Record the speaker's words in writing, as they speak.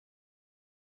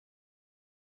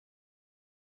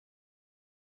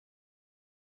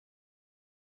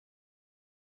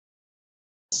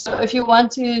So if you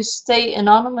want to stay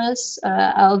anonymous,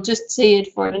 I'll just say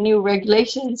it for the new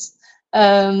regulations.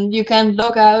 You can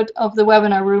log out of the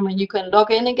webinar room and you can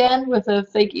log in again with a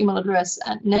fake email address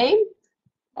and name.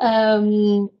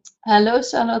 Hello,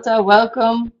 Sanota,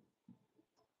 welcome.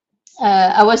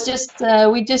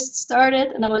 We just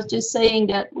started, and I was just saying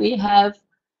that we've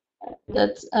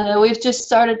just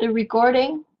started the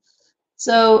recording.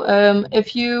 So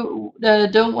if you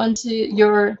don't want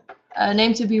your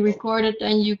name to be recorded,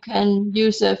 then you can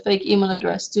use a fake email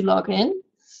address to log in.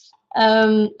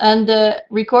 And the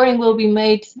recording will be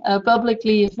made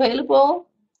publicly available,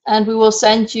 and we will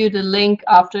send you the link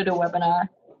after the webinar.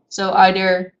 So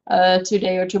either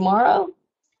today or tomorrow.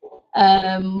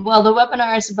 Well, the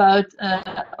webinar is about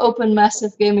open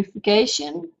massive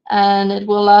gamification, and it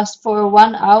will last for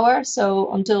 1 hour,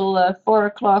 so until 4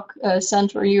 o'clock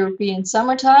Central European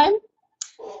summertime.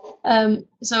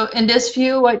 So in this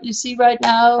view, what you see right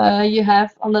now, you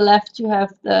have on the left, you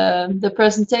have the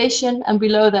presentation, and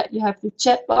below that you have the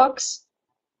chat box.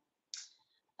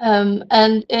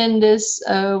 And in this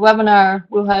webinar,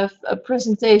 we'll have a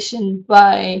presentation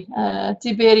by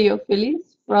Tiberio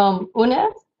Feliz from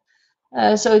OpenupEd.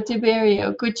 So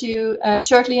Tiberio, could you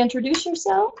shortly introduce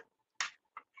yourself?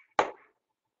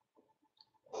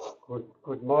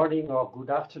 Good morning or good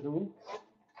afternoon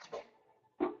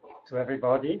to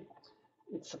everybody.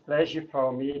 It's a pleasure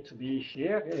for me to be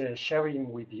here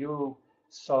sharing with you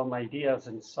some ideas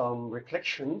and some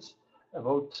reflections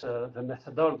about the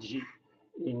methodology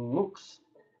in MOOCs.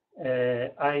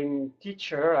 I'm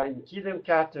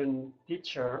kindergarten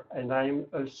teacher, and I'm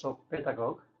also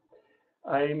pedagogue.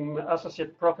 I'm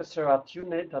associate professor at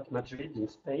UNED at Madrid in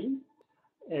Spain.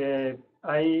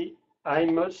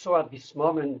 I'm also at this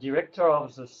moment director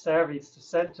of the Service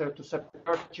Center to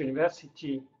Support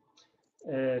University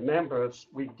members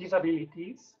with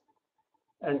disabilities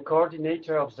and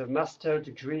coordinator of the master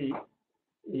degree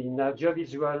in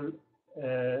audiovisual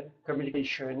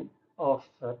communication of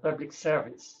public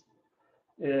service.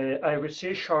 I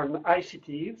research on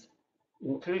ICTs,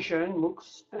 inclusion,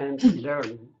 MOOCs, and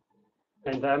e-learning.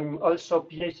 And I'm also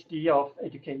PhD of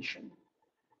education.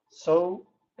 So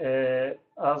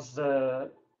as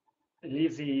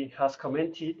Lizzie has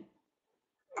commented,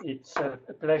 it's a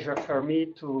pleasure for me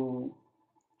to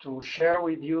share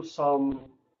with you some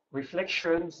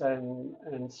reflections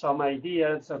and some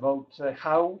ideas about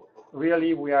how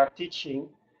really we are teaching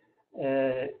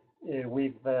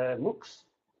with MOOCs.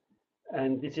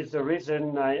 And this is the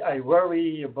reason I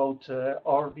worry about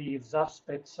all these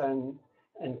aspects and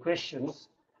questions.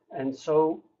 And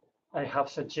so I have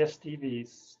suggested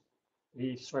these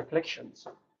reflections.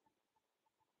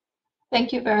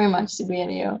 Thank you very much,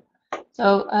 Tiberio.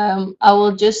 So I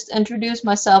will just introduce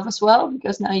myself as well,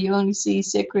 because now you only see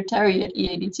Secretariat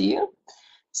EADTU.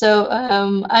 So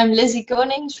I'm Lizzie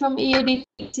Konings from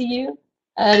EADTU,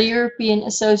 the European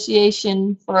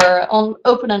Association for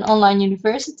Open and Online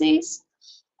Universities.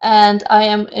 And I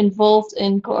am involved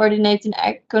in coordinating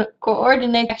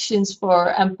actions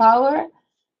for Empower,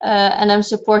 and I'm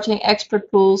supporting expert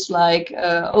pools like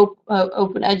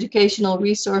open educational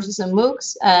resources and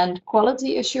MOOCs, and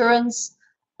quality assurance,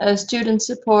 student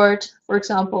support, for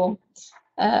example.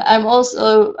 I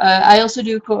also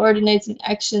do coordinating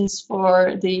actions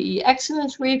for the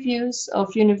excellence reviews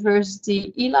of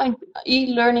university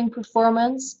e-learning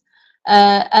performance,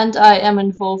 and I am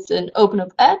involved in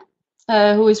OpenupEd,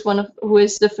 who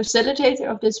is the facilitator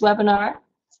of this webinar,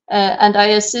 and I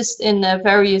assist in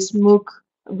various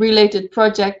MOOC-related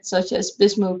projects such as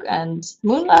Bismooc and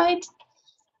Moonlight.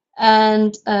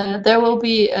 And there will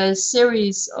be a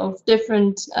series of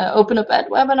different OpenupEd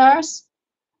webinars.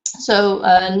 So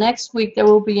next week there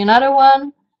will be another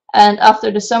one, and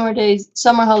after the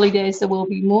summer holidays there will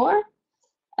be more.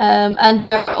 And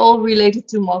they're all related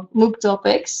to MOOC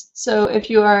topics. So if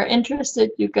you are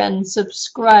interested, you can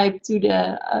subscribe to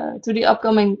the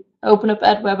upcoming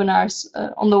OpenupEd webinars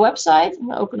on the website, on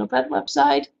the OpenupEd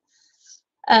website.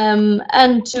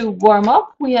 And to warm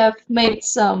up, we have made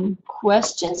some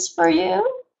questions for you.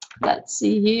 Let's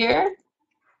see here.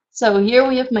 So here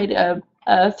we have made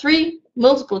 3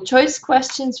 multiple choice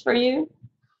questions for you.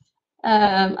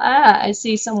 I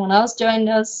see someone else joined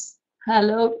us.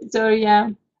 Hello,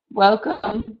 Victoria.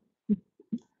 Welcome.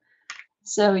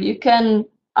 So you can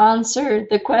answer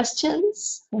the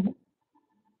questions.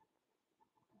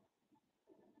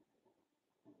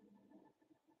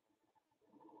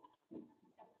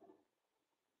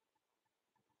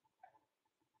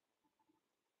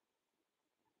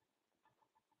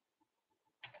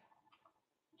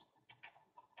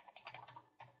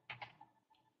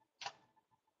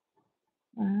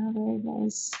 Very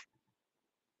nice.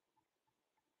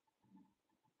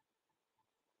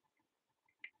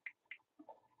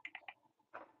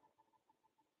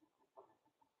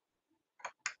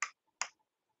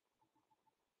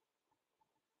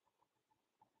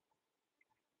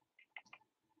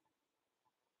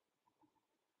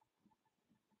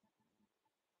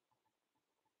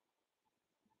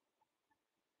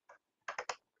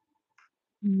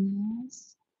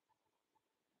 Yes.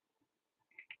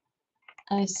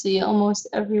 I see almost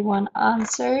everyone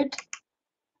answered.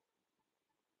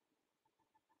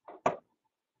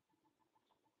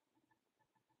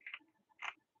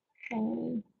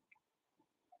 Okay.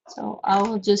 So I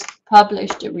will just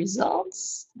publish the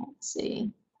results. Let's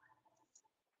see.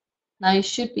 Now you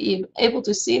should be able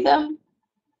to see them.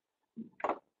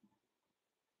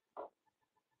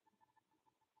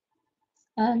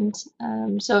 And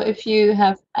so if you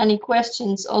have any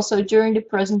questions also during the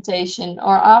presentation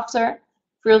or after,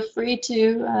 feel free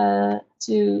to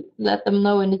let them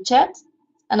know in the chat,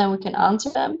 and then we can answer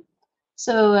them.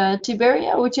 So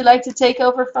Tiberio, would you like to take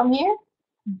over from here?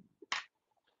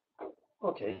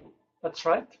 Okay, that's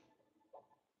right.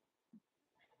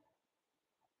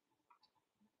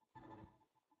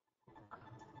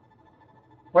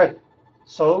 Well,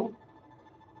 so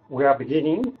we are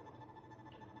beginning.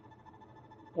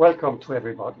 Welcome to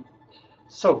everybody.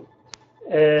 So,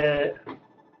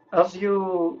 as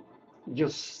you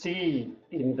see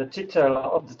in the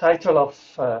title of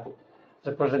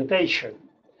the presentation,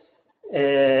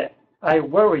 I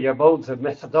worry about the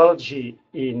methodology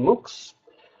in MOOCs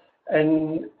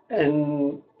and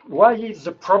why is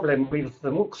the problem with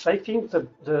the MOOCs? I think the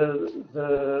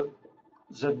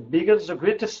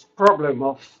greatest problem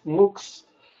of MOOCs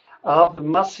are the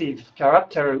massive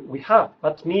character we have.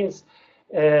 That means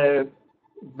we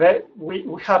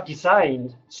have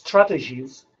designed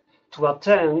strategies to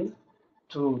attend,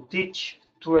 to teach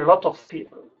to a lot of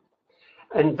people.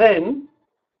 And then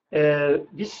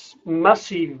this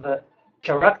massive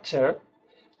character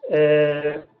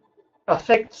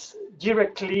affects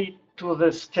directly to the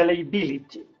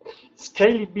scalability.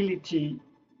 Scalability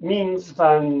means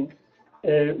that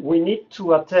we need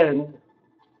to attend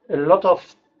a lot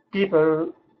of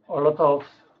people, a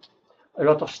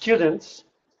lot of students,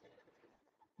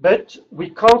 but we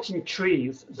can't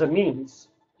increase the means,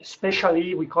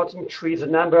 especially we can't increase the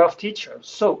number of teachers.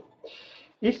 So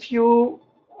if you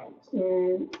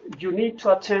need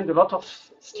to attend a lot of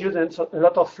students, a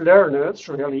lot of learners,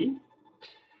 really,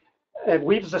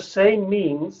 with the same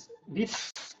means,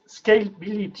 this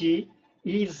scalability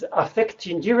is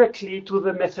affecting directly to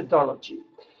the methodology.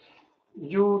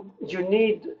 You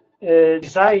need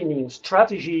designing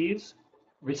strategies,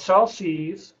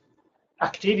 resources,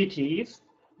 activities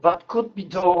that could be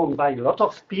done by a lot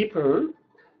of people,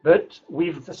 but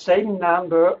with the same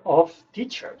number of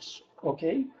teachers,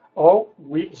 okay? Or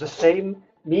with the same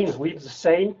means, with the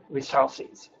same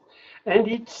resources. And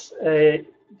it's,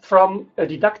 from a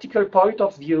didactical point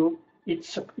of view,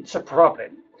 it's a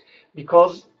problem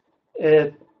because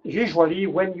usually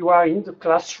when you are in the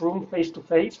classroom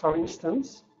face-to-face, for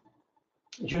instance,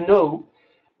 you know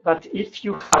that if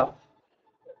you have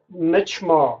much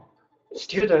more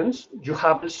students, you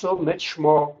have also much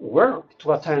more work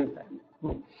to attend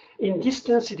them. In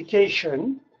distance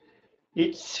education,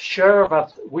 it's sure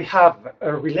that we have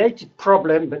a related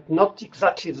problem, but not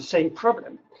exactly the same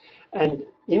problem. And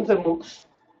in the MOOCs,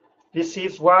 this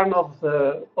is one of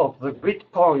the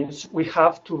great points we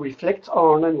have to reflect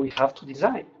on and we have to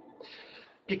design.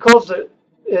 Because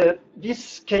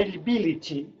this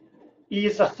scalability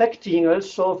is affecting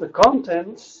also the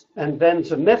contents and then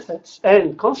the methods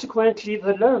and consequently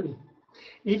the learning.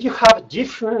 If you have a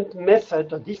different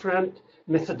method, a different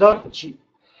methodology,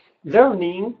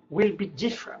 learning will be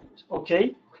different,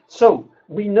 okay? So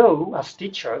we know as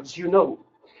teachers, you know,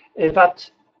 that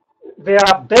there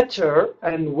are better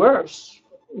and worse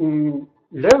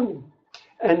learning.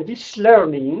 And this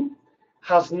learning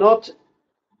has not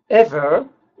ever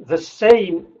the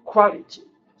same quality.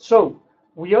 So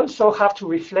we also have to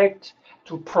reflect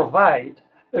to provide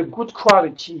a good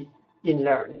quality in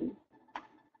learning.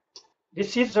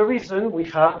 This is the reason we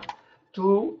have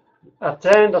to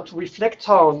attend or to reflect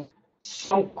on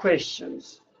some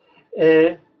questions.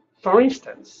 For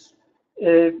instance,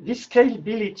 this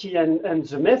scalability and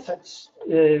the methods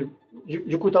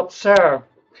you could observe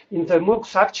in the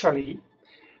MOOCs actually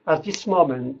at this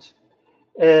moment.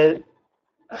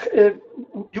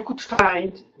 You could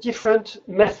find different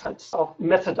methods of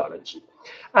methodology.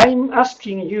 I'm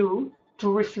asking you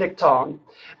to reflect on,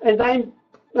 and I'm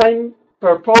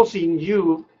proposing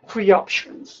you three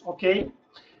options. Okay?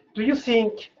 Do you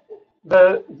think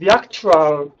the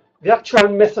actual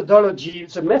methodology,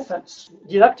 the methods,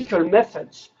 didactical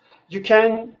methods you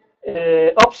can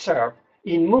observe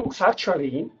in MOOCs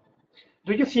actually,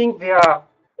 do you think they are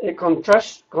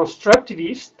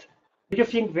constructivist? Do you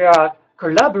think they are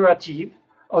collaborative?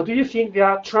 Or do you think they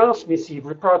are transmissive,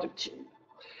 reproductive?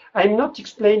 I'm not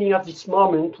explaining at this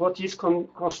moment what is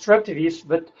constructivist,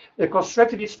 but the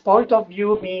constructivist point of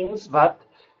view means that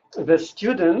the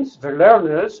students, the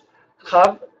learners,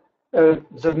 have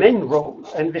the main role,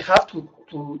 and they have to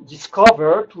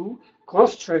discover, to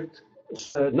construct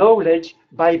knowledge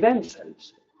by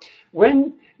themselves.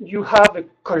 When you have a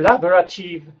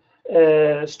collaborative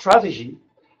strategy,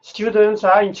 students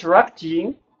are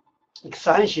interacting,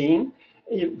 exchanging,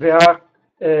 they are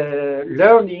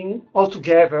learning all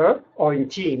together or in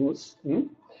teams.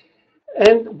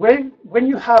 And when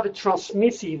you have a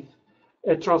transmissive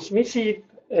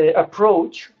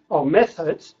approach or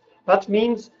methods, that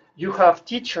means you have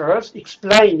teachers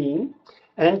explaining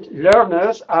and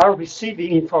learners are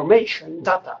receiving information,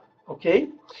 data, okay?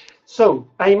 So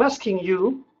I'm asking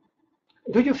you,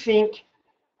 do you think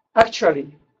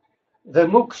actually the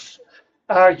MOOCs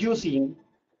are using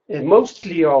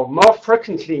mostly or more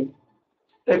frequently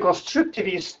a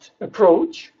constructivist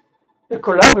approach, a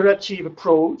collaborative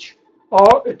approach,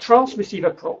 or a transmissive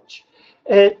approach?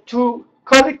 To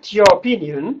collect your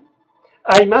opinion,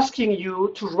 I'm asking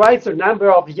you to write the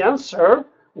number of the answer,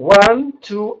 1,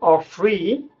 2, or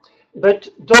 3, but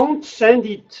don't send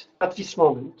it at this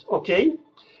moment, okay?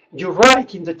 You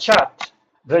write in the chat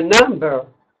the number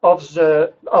of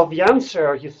the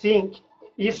answer you think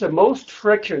is the most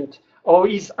frequent or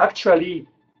is actually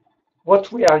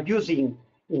what we are using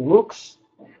in MOOCs.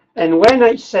 And when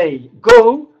I say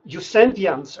go, you send the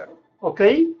answer,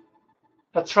 okay?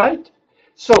 That's right.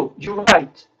 So you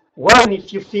write 1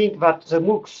 if you think that the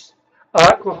MOOCs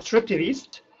are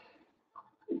constructivist,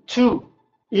 2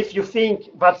 if you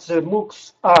think that the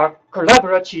MOOCs are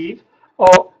collaborative,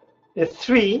 or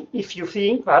 3 if you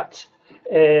think that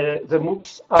the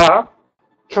MOOCs are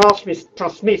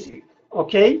transmissive,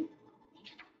 okay?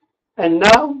 And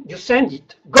now you send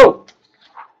it. Go.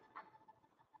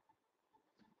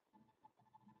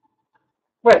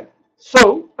 Well,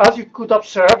 so as you could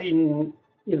observe in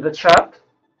the chat,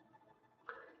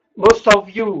 most of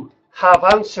you have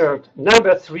answered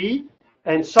number 3,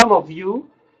 and some of you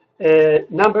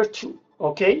number 2.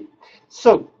 Okay,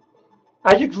 so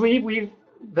I agree with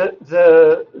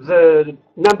the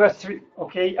number 3.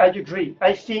 Okay, I agree.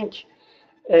 I think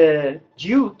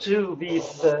due to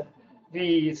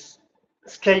this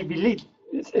scalability,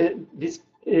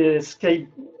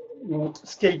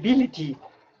 scalability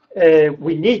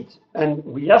we need and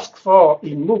we ask for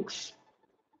in MOOCs,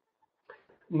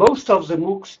 most of the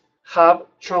MOOCs have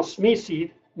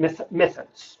transmissive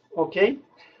methods, okay?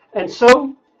 And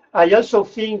so I also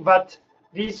think that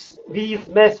these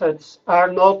methods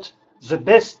are not the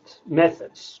best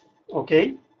methods,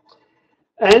 okay?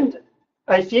 And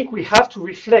I think we have to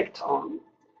reflect on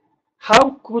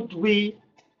how could we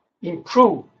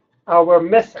improve our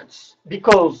methods,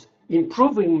 because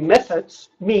improving methods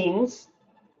means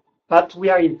that we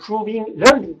are improving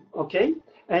learning, okay?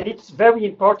 And it's very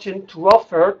important to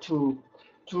offer, to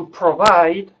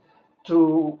provide,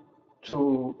 to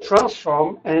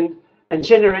transform and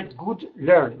generate good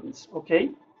learnings, okay?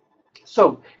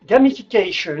 So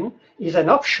gamification is an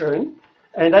option,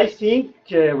 and I think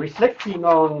reflecting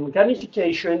on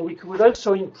gamification, we could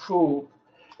also improve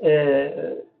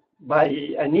by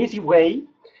an easy way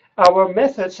our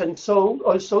methods, and so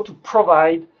also to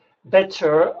provide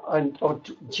better or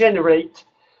to generate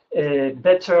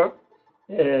better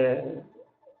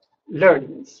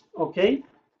learnings, okay?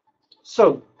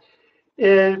 So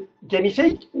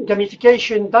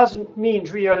gamification doesn't mean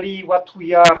really what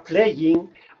we are playing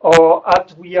or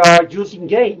that we are using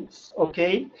games,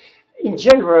 okay? In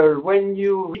general, when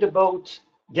you read about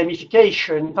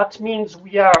gamification, that means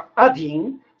we are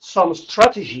adding some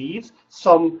strategies,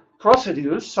 some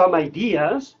procedures, some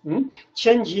ideas,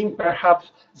 changing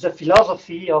perhaps the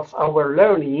philosophy of our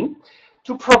learning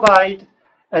to provide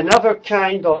another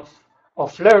kind of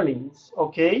learnings,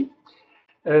 okay?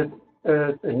 A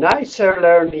nicer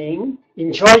learning,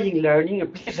 enjoying learning, a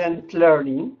pleasant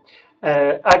learning,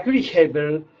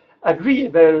 agreeable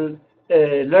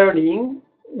learning,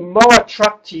 more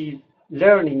attractive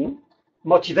learning,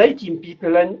 motivating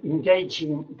people and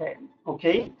engaging them,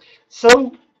 okay?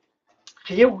 So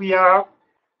here we are,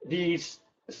 these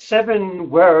 7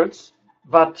 words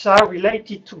that are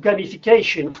related to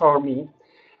gamification for me.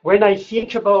 When I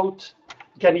think about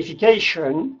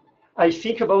gamification, I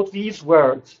think about these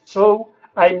words. So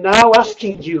I'm now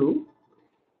asking you,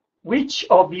 which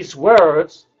of these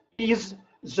words is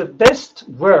the best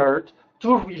word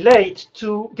to relate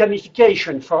to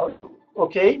gamification for you?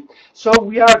 Okay, so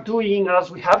we are doing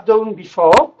as we have done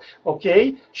before.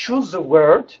 Okay, choose the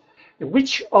word.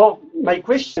 My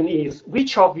question is,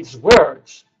 which of these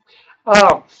words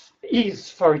is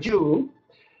for you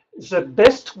the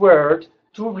best word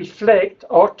to reflect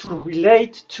or to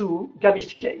relate to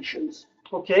gamifications?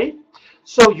 Okay,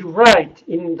 So you write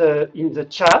in the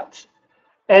chat,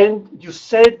 and you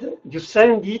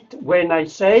send it when I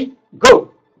say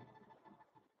go.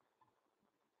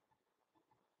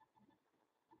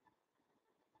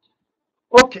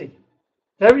 Okay,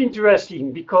 very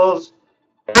interesting, because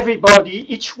everybody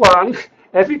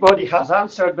has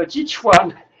answered, but each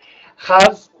one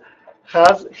has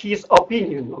his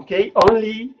opinion. Okay,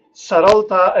 only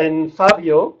Sarolta and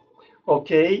Fabio,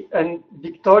 okay, and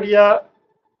Victoria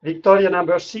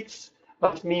number 6,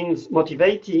 that means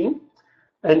motivating,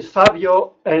 and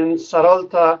Fabio and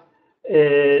Sarolta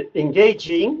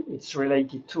engaging, it's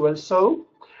related to also.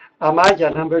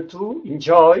 Amaya number 2,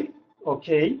 enjoy,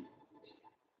 okay,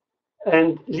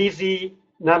 and Lizzie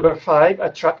number 5,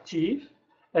 attractive,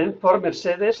 and for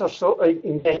Mercedes also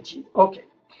engaging. Okay,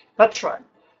 that's right.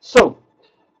 So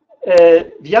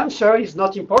the answer is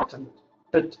not important,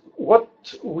 but what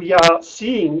we are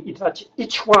seeing is that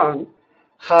each one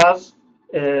has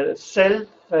self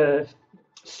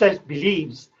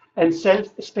beliefs and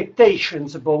self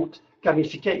expectations about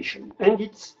gamification, and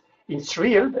it's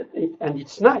real, and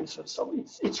it's nice. So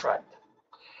it's right.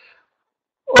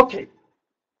 Okay,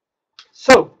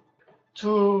 so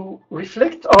to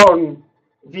reflect on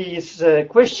these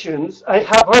questions, I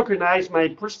have organized my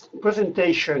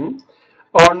presentation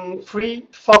on 3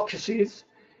 focuses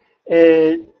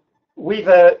with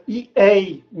a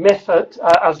EA method,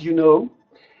 as you know,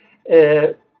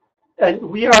 and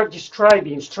we are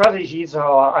describing strategies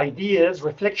or ideas,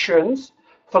 reflections,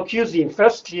 focusing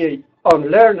firstly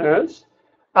on learners,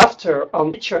 after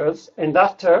on teachers, and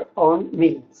after on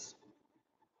means.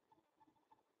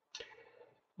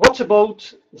 What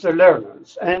about the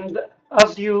learners? And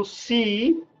as you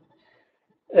see,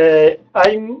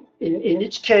 I'm in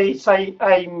each case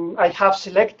I have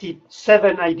selected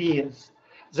 7 ideas.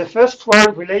 The first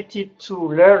one related to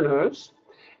learners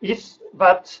is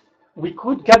that we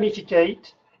could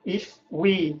gamificate if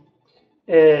we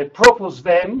propose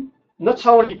them not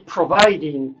only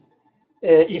providing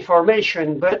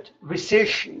information but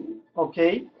researching.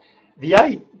 Okay, the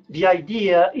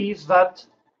idea is that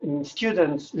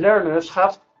students, learners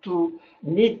have to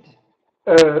need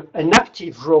an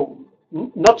active role,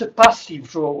 not a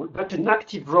passive role, but an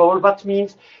active role. That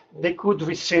means they could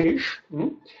research,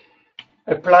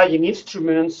 applying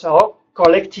instruments or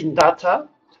collecting data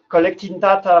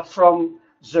from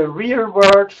the real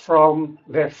world, from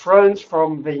their friends,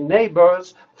 from their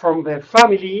neighbors, from their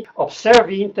family,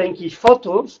 observing, taking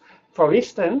photos, for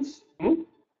instance.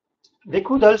 They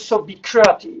could also be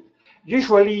creative.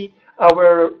 Usually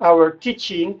our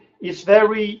teaching is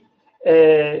very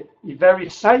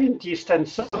scientist, and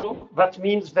so that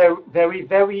means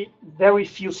very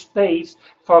few space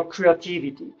for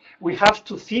creativity. We have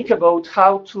to think about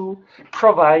how to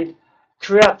provide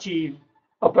creative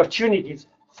opportunities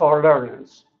for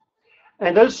learners.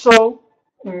 And also,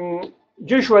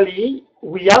 usually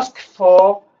we ask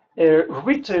for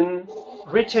written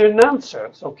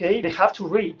answers. Okay, they have to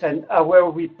read, and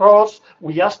our reports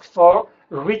we ask for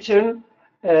written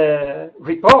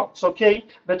reports. Okay,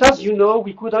 but as you know,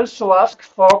 we could also ask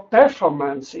for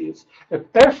performances. A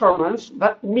performance,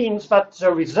 that means that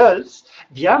the results,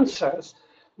 the answers,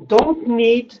 don't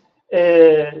need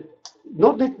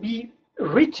not be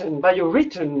written by a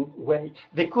written way.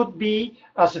 They could be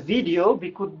as a video,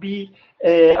 they could be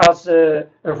as a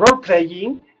role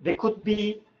playing, they could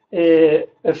be a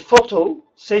photo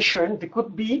session, they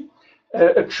could be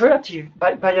a creative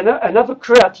by another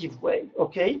creative way.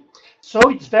 Okay, so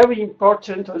it's very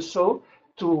important also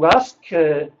to ask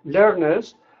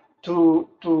learners to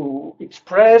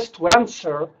express, to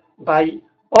answer by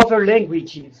other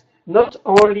languages, not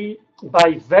only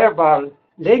by verbal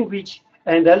language,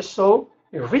 and also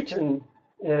written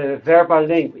verbal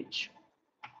language.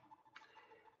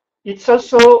 It's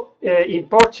also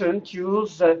important to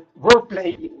use role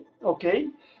playing. Okay,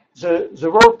 the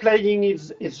role playing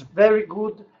is very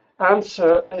good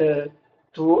answer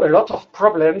to a lot of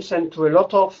problems and to a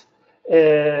lot of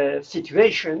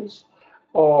situations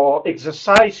or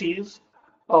exercises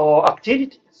or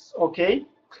activities. Okay,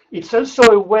 it's also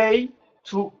a way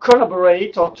to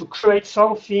collaborate or to create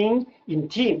something in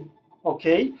team.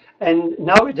 Okay, and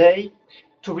nowadays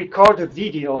to record a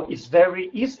video is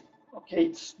very easy. Okay,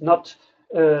 it's not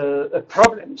a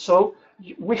problem. So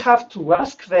we have to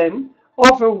ask them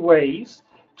other ways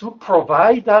to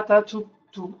provide data,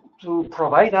 to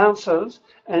provide answers,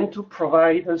 and to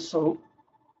provide also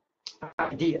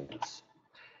ideas.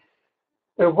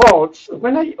 Awards.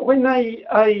 When I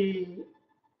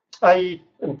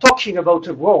am talking about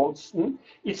awards,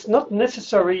 it's not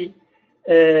necessary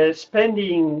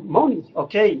spending money.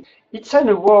 Okay, it's an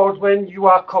award when you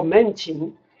are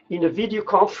commenting in a video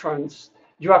conference,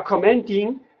 you are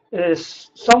commenting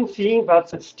something that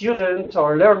the student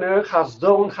or learner has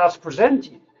done, has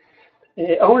presented.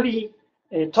 Only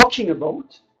talking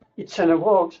about, it's an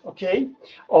award, okay?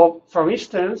 Or for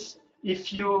instance,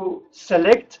 if you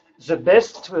select the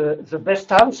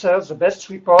best answers, the best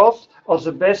reports, or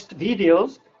the best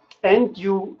videos, and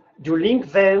you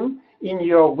link them in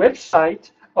your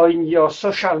website or in your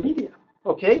social media,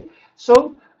 okay?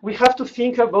 So we have to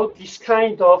think about this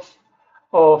kind of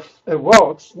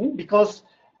awards because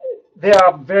they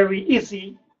are very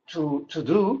easy to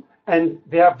do and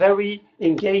they are very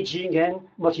engaging and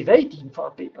motivating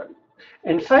for people.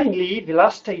 And finally, the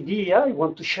last idea I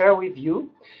want to share with you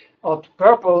or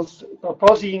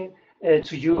proposing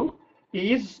to you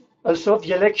is also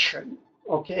the election,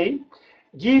 okay?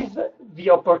 Give the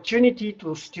opportunity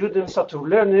to students or to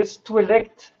learners to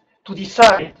elect, to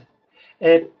decide.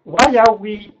 Why are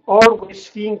we always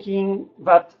thinking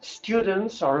that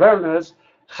students or learners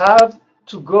have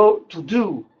to go to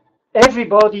do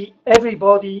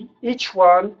everybody, each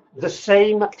one the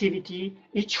same activity,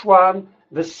 each one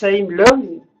the same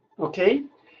learning, okay?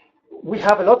 We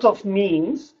have a lot of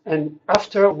means, and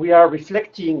after we are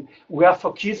reflecting, we are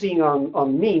focusing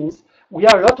on means, we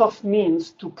have a lot of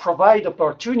means to provide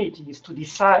opportunities to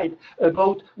decide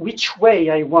about which way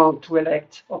I want to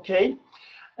elect, okay?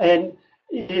 And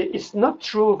it's not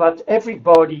true that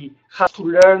everybody has to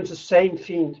learn the same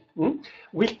thing.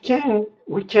 We can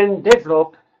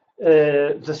develop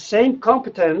the same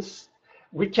competence.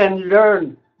 We can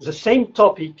learn the same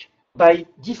topic by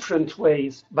different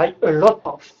ways, by a lot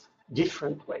of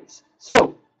different ways.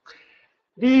 So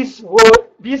these were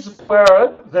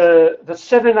the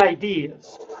 7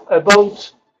 ideas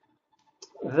about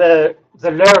the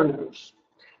learners.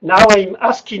 Now I'm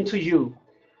asking to you,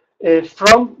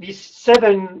 from these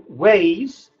 7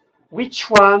 ways, which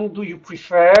one do you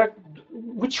prefer?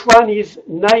 Which one is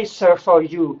nicer for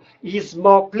you, is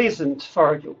more pleasant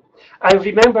for you? I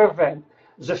remember then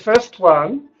the first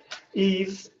one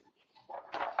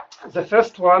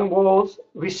was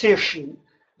researching.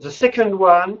 The second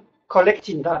one,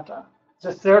 collecting data.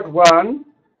 The third one,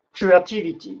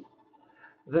 creativity.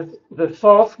 The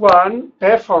fourth one,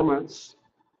 performance.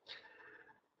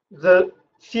 The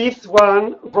fifth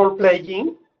one,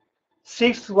 role-playing.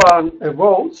 Sixth one,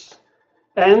 awards.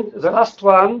 And the last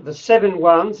one, the seventh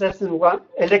one,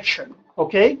 election.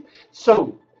 Okay?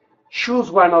 So choose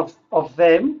one of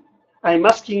them. I'm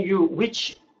asking you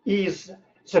which is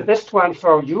the best one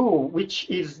for you, which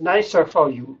is nicer for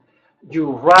you.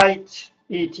 You write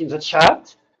it in the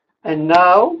chat, and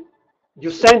now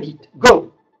you send it.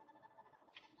 Go.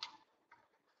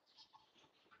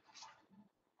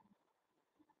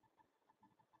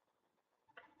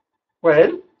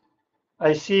 Well,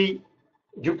 I see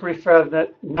you prefer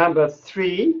the number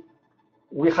 3.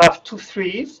 We have 2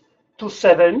 3s, 2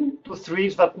 7, 2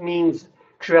 3s, that means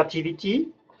creativity.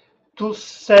 2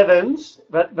 7s,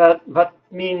 that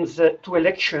means 2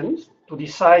 elections, to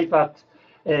decide that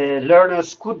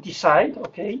learners could decide,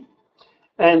 okay?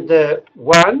 And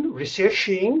 1,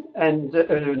 researching, and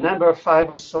number 5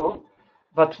 also,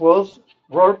 that was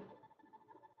role-playing.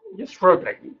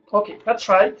 Okay, that's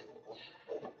right.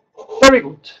 Very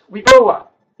good. We go on.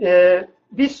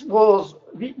 This was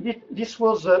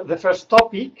the first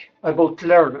topic about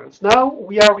learners. Now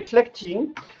we are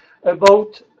reflecting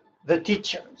about the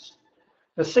teachers.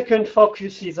 The second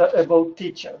focus is about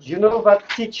teachers. You know that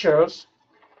teachers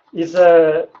is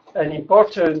an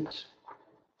important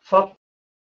focus.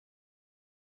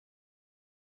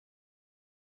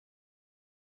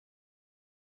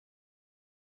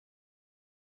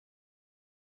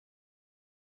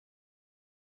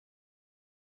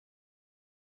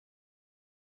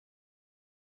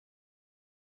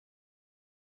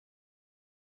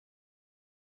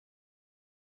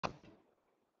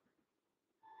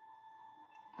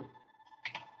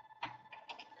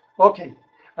 Okay,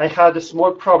 I had a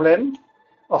small problem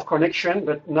of connection,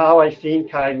 but now I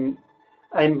think I'm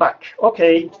back.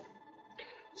 Okay,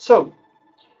 so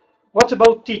what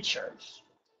about teachers?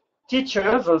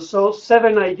 Teachers, also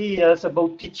 7 ideas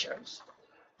about teachers.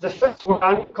 The first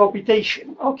one,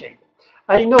 computation. Okay,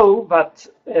 I know that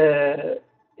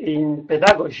in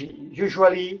pedagogy,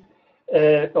 usually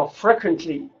or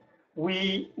frequently,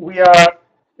 we are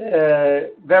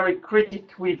very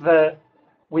critical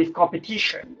with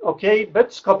competition. Okay,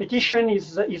 but competition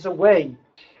is a way.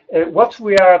 What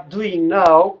we are doing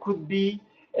now could be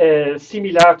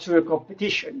similar to a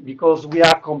competition because we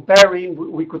are comparing.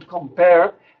 We could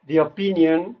compare the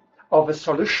opinion of the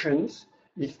solutions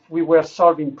if we were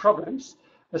solving problems,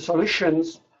 the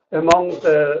solutions among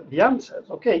the answers,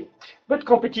 okay? But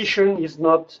competition is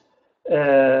not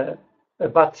a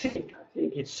bad thing. I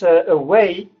think it's a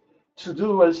way to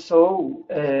do also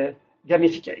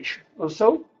gamification.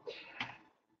 Also,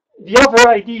 the other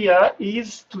idea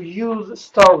is to use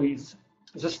stories.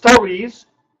 The stories,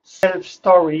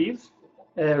 self-stories,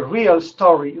 real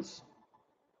stories,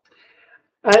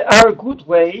 are a good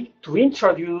way to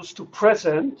introduce, to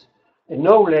present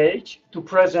knowledge, to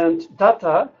present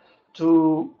data,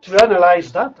 to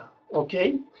analyze data,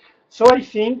 okay? So I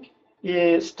think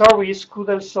stories could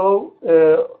also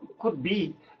could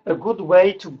be a good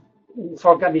way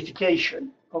for gamification,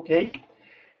 okay?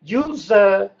 Use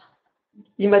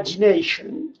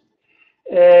imagination,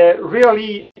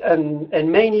 really,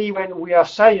 and mainly when we are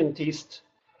scientists,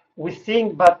 we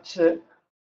think that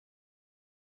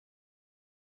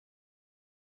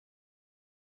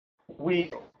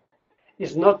we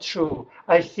is not true.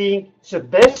 I think the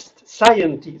best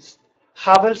scientists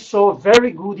have also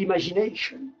very good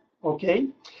imagination. Okay,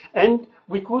 and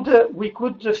we could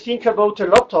think about a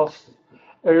lot of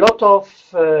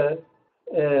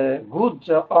good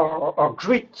or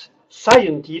great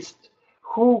scientists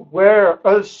who were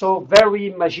also very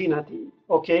imaginative.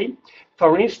 Okay,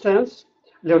 for instance,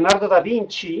 Leonardo da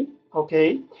Vinci.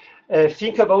 Okay,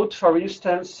 think about, for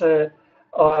instance,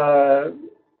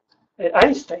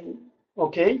 Einstein,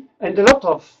 okay, and a lot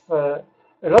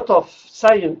of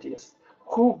scientists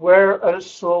who were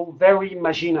also very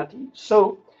imaginative.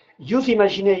 So use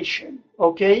imagination,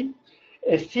 okay.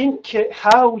 Think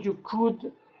how you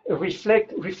could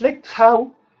reflect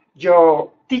how your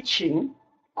teaching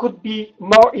could be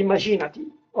more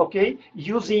imaginative, okay,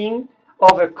 using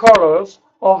other colors,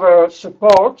 other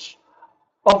supports,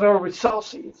 other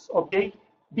resources, okay.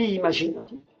 Be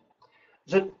imaginative.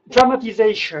 The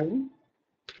dramatization,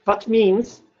 that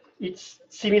means it's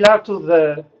similar to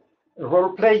the role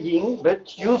playing,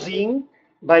 but using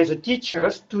by the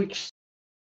teachers to explain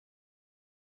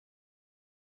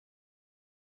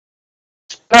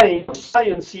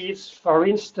sciences, for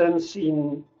instance,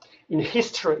 in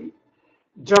history.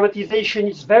 Dramatization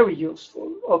is very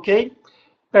useful, okay?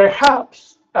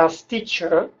 Perhaps as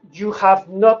teacher, you have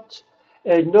not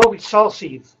no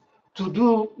resources to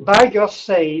do by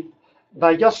yourself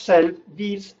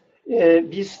this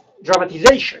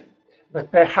dramatization,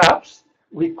 but perhaps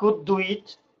we could do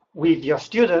it with your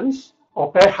students,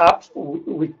 or perhaps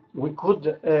we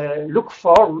could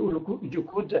you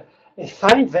could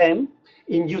find them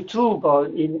in YouTube or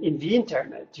in the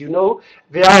internet. You know,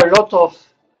 there are a lot of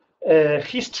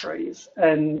histories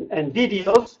and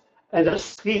videos and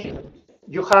films.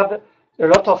 You have a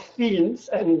lot of films,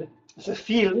 and the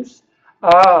films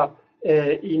are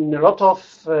in a lot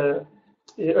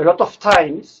of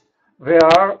times there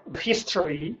are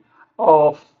history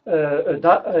of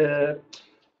a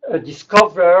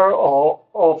discover or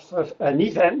of an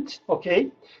event.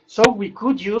 Okay, so we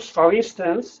could use, for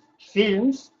instance,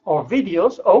 films or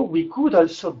videos, or we could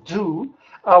also do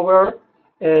our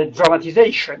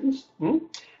dramatizations.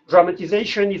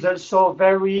 Dramatization is also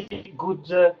very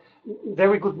good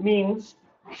means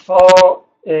for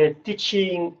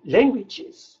teaching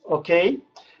languages. Okay,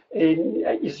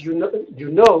 as you know,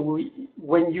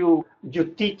 when you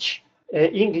teach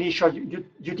English, or you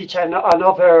teach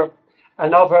another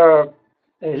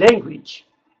language,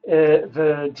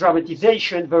 the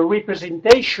dramatization, the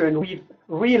representation with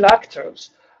real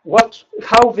actors,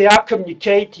 how they are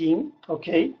communicating,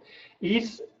 okay,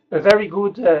 is a very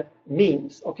good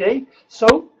means. Okay,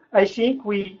 so I think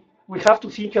we have to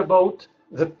think about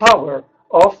the power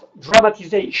of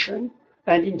dramatization,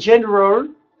 and in general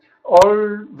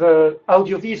all the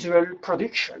audiovisual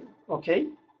production. Okay,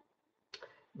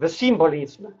 the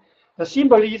symbolism. The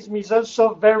symbolism is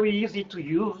also very easy to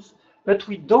use, but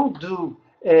we don't do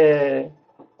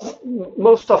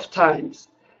most of times.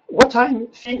 What I'm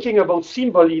thinking about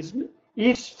symbolism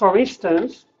is, for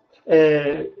instance,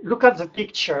 look at the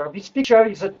picture. This picture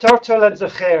is a turtle and the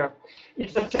hare.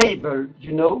 It's a fable,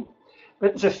 you know.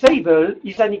 But the fable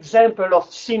is an example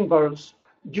of symbols,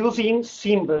 using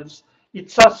symbols.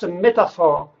 It's just a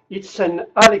metaphor. It's an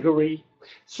allegory.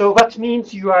 So that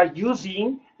means you are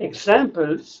using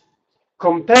examples,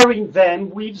 comparing them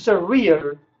with the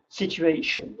real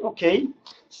situation. Okay?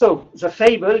 So the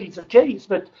fable is a case,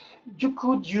 but you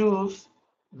could use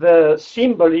the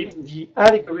symbolism, the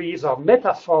allegories or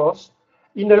metaphors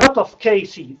in a lot of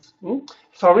cases.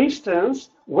 For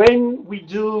instance, when we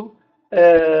do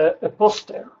a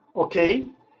poster, okay,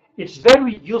 it's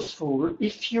very useful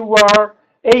if you are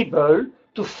able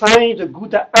to find a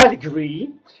good allegory.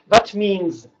 That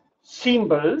means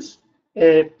symbols,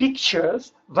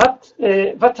 pictures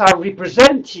that are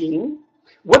representing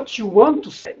what you want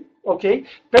to say, okay?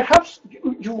 Perhaps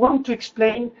you want to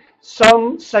explain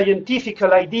some scientific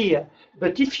idea,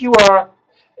 but if you are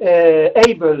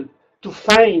able to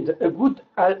find a good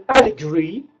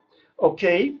allegory,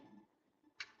 okay,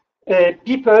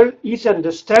 people is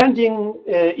understanding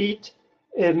it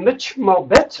much more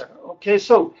better. Okay,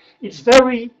 so it's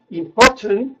very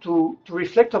important to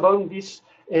reflect upon this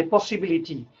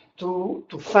possibility to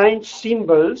find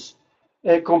symbols,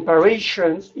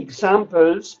 comparisons,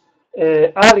 examples,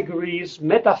 allegories,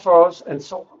 metaphors, and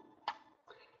so on.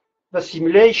 The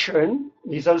simulation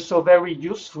is also very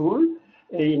useful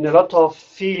in a lot of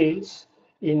fields,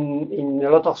 in a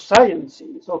lot of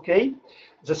sciences. Okay,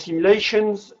 the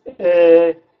simulations,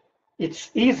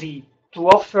 it's easy to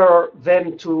offer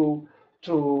them to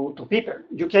people.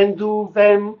 You can do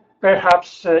them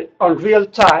perhaps on real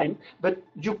time, but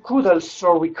you could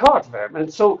also record them.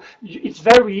 And so it's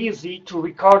very easy to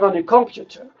record on a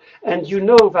computer. And you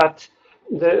know that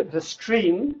the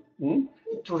screen,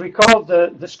 to record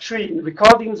the screen,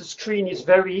 recording the screen is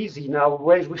very easy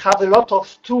nowadays. We have a lot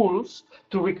of tools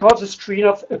to record the screen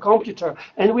of a computer,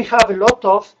 and we have a lot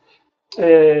of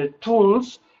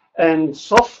tools and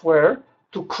software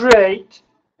to create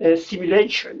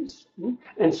simulations.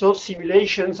 And so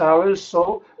simulations are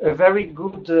also a very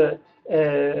good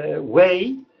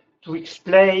way to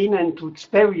explain and to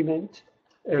experiment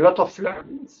a lot of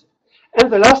learnings.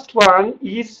 And the last one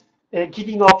is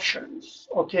giving options,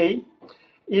 okay?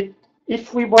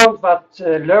 If we want that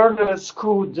learners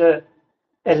could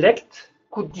elect,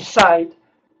 could decide,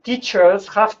 teachers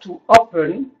have to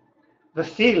open the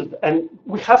field, and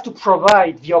we have to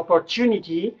provide the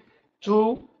opportunity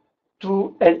to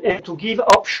give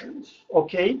options,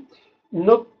 okay?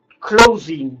 Not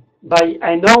closing by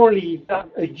an only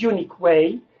a unique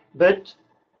way, but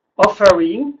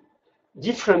offering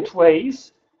different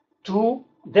ways to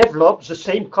develop the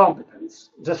same competence,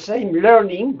 the same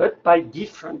learning, but by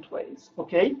different ways,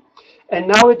 okay? And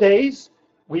nowadays,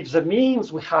 with the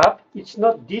means we have, it's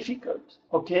not difficult,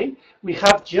 okay? We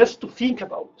have just to think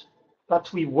about,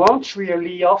 but we won't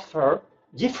really offer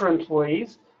different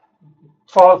ways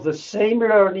for the same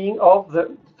learning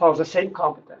for the same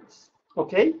competence,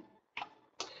 okay?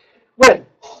 Well,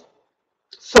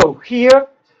 so here,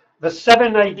 the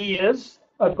 7 ideas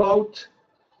about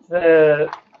the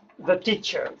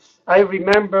teachers. I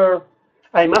remember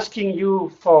I'm asking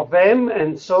you for them,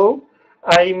 and so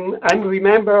I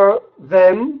remember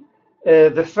them.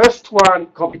 The first one,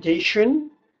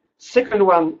 computation. Second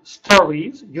one,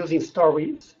 stories, using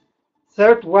stories.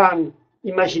 Third one,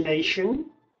 imagination.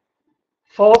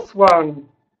 Fourth one,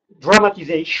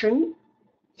 dramatization.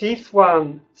 Fifth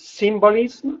one,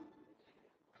 symbolism.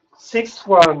 Sixth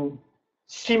one,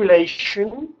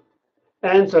 simulation.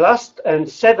 And the last and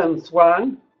 7th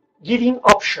one, giving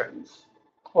options.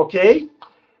 Okay?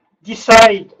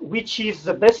 Decide which is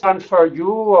the best one for you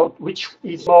or which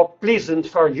is more pleasant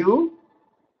for you.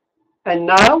 And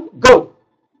now, go.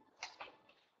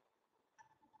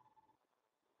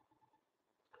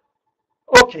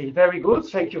 Okay, very good.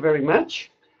 Thank you very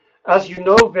much. As you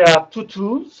know, there are 2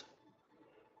 tools.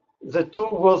 The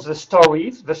tool was the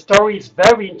stories. The story is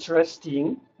very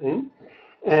interesting.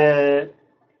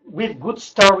 With good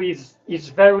stories, it's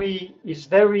very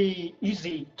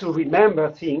easy to remember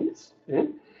things.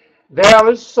 There are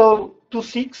also 2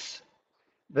 6.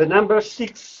 The number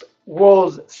 6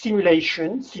 was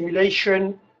simulation.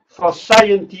 Simulation for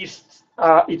scientists,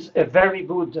 it's a very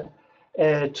good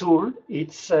tool.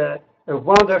 It's a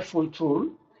wonderful tool.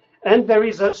 And there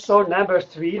is also number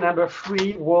 3. Number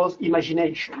 3 was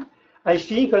imagination. I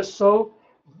think also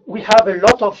we have a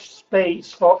lot of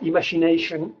space for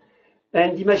imagination.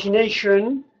 And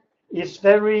imagination is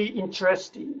very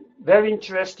interesting,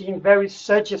 very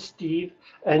suggestive,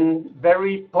 and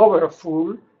very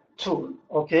powerful tool,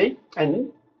 okay?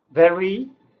 And very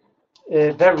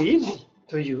easy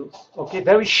to use, okay?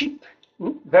 Very cheap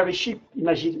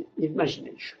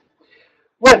imagination.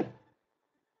 Well,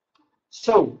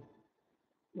 so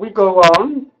we go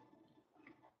on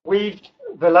with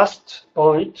the last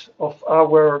point of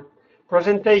our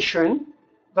presentation,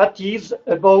 that is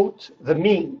about the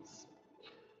means.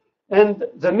 And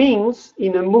the means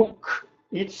in a MOOC,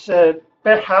 it's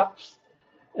perhaps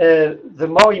the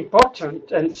more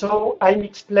important. And so I'm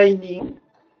explaining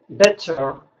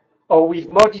better or with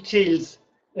more details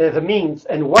the means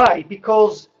and why.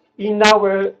 Because in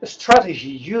our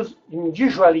strategy,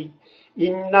 usually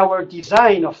in our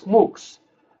design of MOOCs,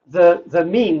 the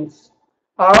means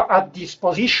are at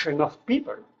disposition of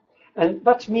people. And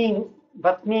that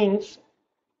means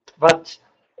that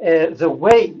the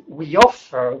way we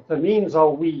offer the means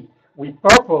or we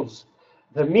propose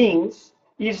the means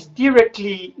is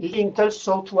directly linked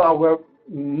also to our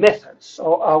methods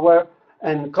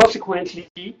and consequently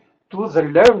to the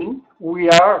learning we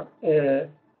are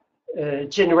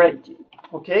generating.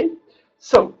 Okay,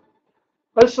 so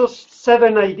also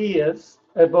 7 ideas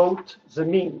about the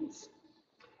means.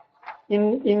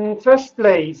 In first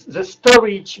place, the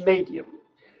storage medium.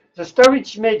 The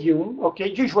storage medium, okay,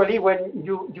 usually when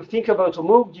you think about a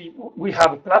movie, we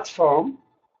have a platform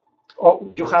or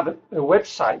you have a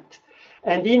website.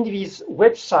 And in this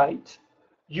website,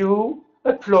 you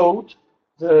upload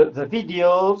the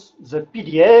videos, the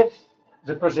PDF,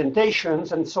 the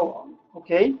presentations, and so on,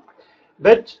 okay?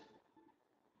 But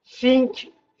think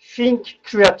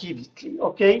creatively,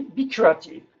 okay? Be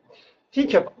creative.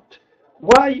 Think about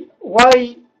why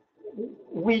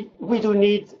we do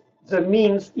need the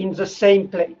means in the same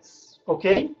place,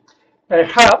 okay?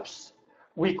 Perhaps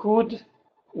we could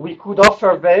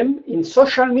offer them in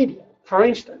social media. For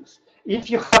instance,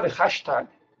 if you have a hashtag,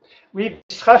 with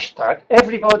this hashtag,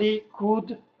 everybody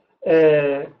could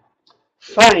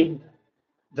find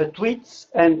the tweets,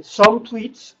 and some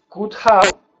tweets could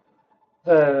have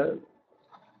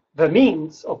the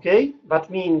means, okay? That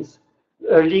means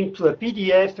a link to a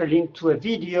PDF, a link to a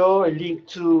video, a link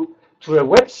to a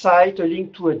website, a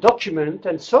link to a document,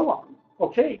 and so on,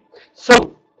 okay?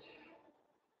 So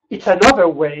it's another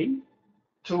way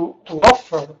to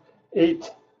offer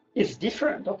it. Is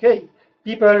different, okay?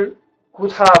 People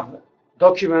could have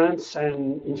documents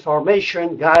and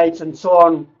information, guides, and so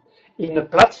on in a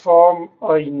platform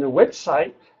or in a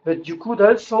website, but you could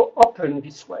also open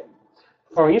this way.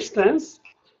 For instance,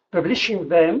 publishing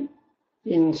them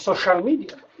in social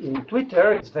media. In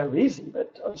Twitter, it's very easy,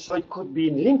 but also it could be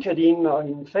in LinkedIn or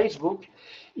in Facebook,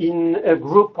 in a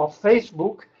group of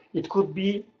Facebook, it could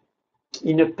be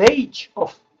in a page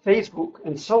of Facebook,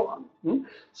 and so on.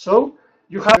 So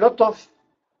you have a lot of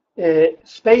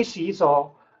spaces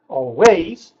or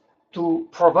ways to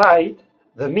provide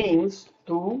the means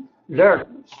to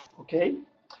learners, okay?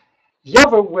 The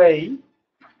other way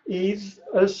is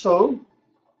also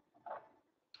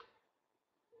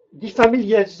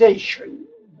defamiliarization.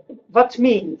 That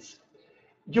means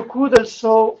you could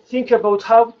also think about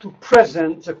how to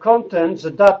present the content,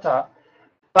 the data,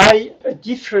 by a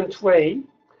different way.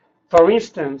 For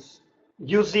instance,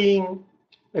 using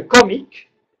a comic,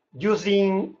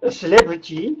 using a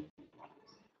celebrity,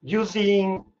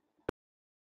 using...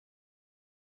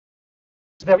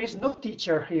 There is no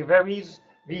teacher here. There is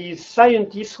the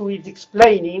scientist who is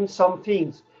explaining some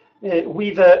things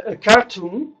with a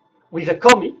cartoon, with a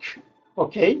comic,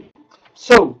 okay?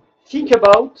 So think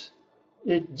about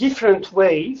different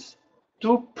ways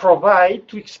to provide,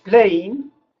 to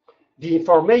explain the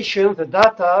information, the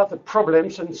data, the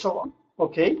problems, and so on,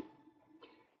 okay?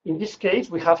 In this case,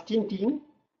 we have Tintin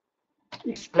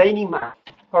explaining math,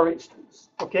 for instance,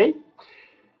 okay?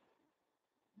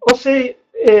 Also,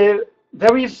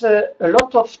 there is a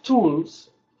lot of tools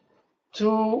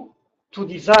to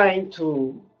design,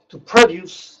 to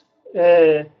produce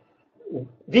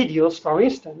videos, for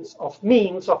instance, of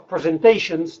means of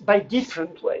presentations by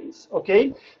different ways,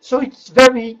 okay? So it's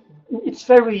very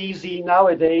easy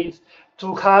nowadays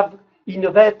to have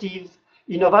innovative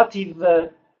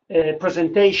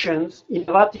presentations,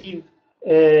 innovative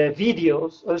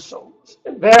videos also.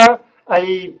 There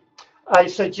I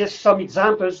suggest some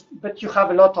examples, but you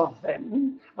have a lot of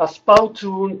them. As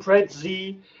Powtoon,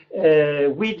 Prezi,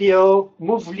 Video,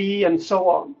 Movely, and so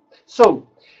on. So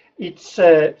it's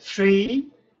free,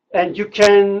 and you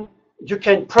can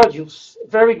produce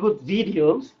very good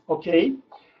videos, okay?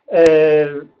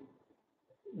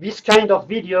 This kind of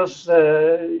videos,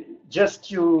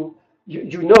 just you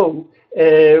know,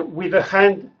 with a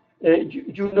hand,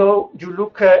 you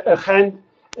look a hand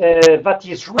that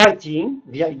is writing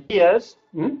the ideas,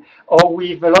 or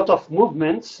with a lot of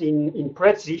movements in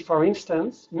Prezi, for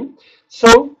instance.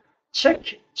 So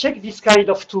check this kind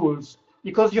of tools,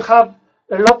 because you have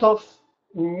a lot of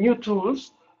new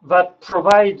tools that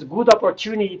provide good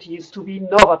opportunities to be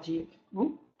innovative.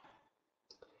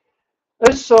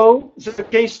 Also, the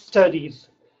case studies.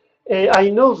 I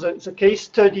know that the case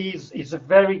studies is a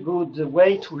very good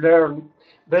way to learn,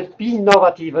 but be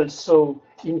innovative also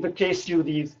in the case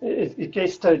studies. A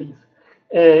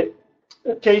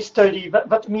case study,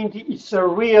 that means it's a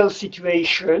real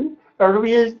situation, a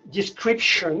real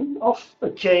description of a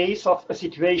case, of a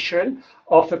situation,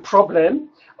 of a problem,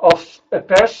 of a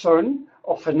person,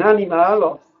 of an animal,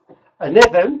 of an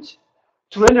event,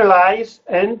 to analyze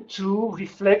and to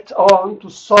reflect on, to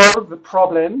solve the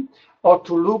problem, or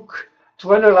to look,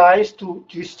 to analyze, to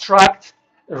extract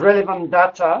relevant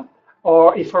data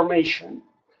or information.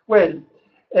 Well,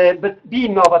 but be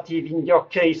innovative in your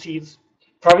cases.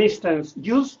 For instance,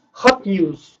 use hot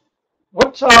news.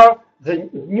 What are the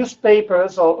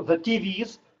newspapers or the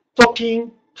TVs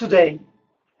talking today?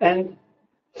 And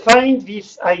find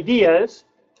these ideas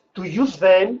to use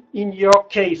them in your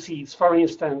cases, for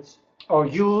instance, or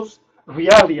use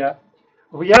realia.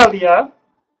 Realia,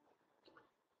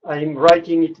 I'm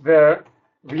writing it there.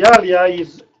 Realia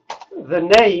is the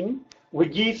name we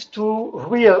give to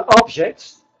real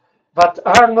objects that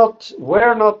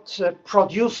were not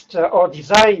produced or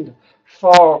designed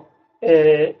for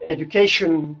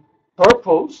education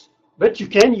purpose, but you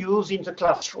can use in the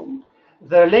classroom.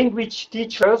 The language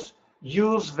teachers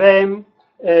use them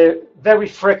very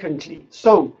frequently.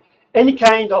 So any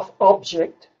kind of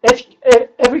object,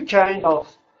 any kind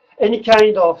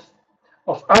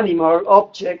of animal,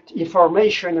 object,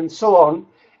 information, and so on,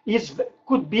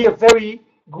 could be a very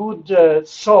good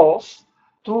source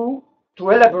to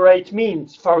elaborate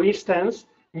means. For instance,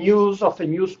 news of a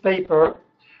newspaper,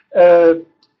 a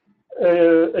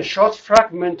short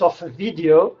fragment of a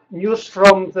video, news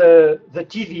from the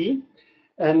TV,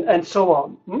 and so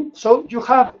on. So you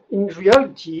have, in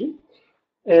reality,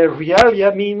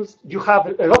 realia means you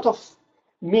have a lot of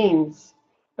means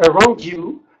around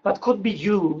you that could be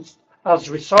used as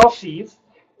resources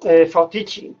for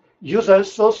teaching. Use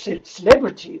also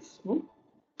celebrities.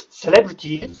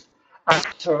 Celebrities,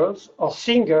 actors or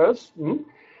singers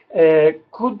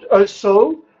could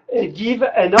also give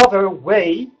another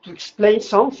way to explain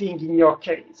something in your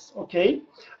case, okay?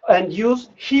 And use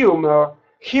humor.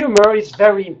 Humor is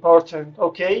very important,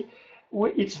 okay?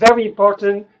 It's very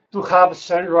important to have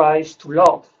sunrise to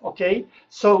love, okay?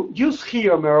 So use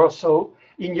humor also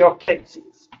in your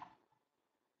cases.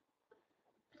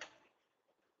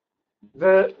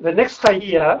 The next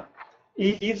idea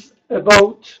is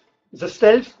about the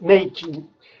self-making.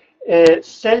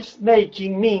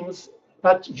 Self-making means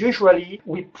that usually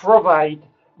we provide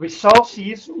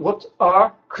resources what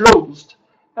are closed,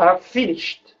 are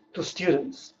finished to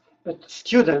students. But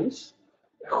students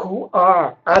who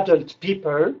are adult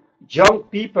people, young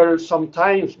people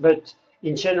sometimes, but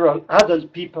in general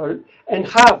adult people, and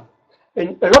have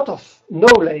a lot of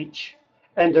knowledge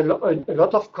and a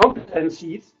lot of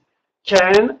competencies,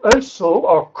 can also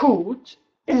or could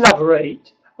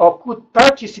elaborate or could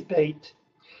participate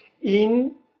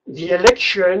in the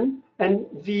election and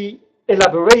the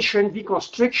elaboration, the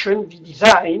construction, the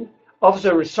design of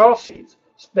the resources.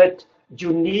 But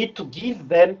you need to give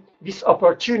them this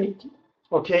opportunity,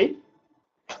 okay?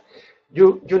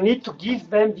 You need to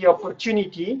give them the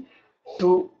opportunity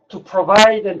to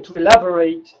provide and to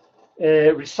elaborate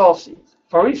resources.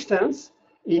 For instance,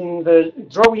 in the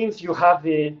drawings you have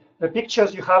the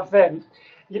pictures you have them.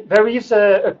 There is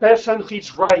a person who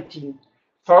is writing.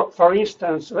 For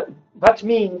instance, that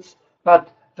means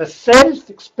that the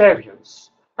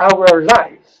self-experience, our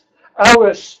life,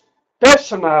 our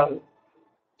personal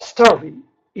story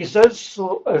is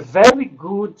also a very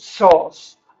good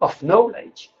source of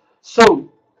knowledge. So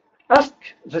ask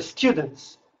the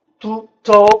students to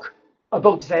talk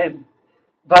about them,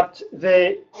 but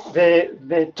they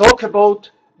talk about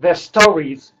their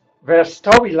stories, their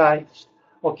story lives,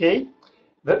 okay?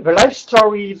 The life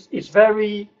stories is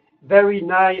very, very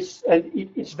nice, and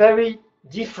it's very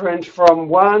different from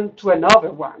one to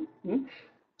another one.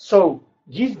 So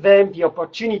give them the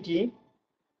opportunity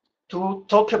to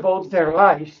talk about their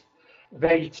life,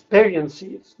 their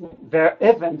experiences, their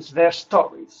events, their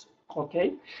stories,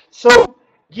 okay? So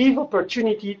give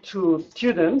opportunity to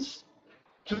students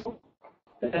to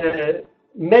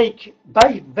make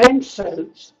by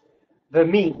themselves the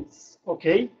means,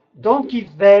 okay? Don't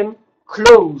give them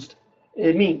closed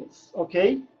means,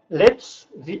 okay? Let's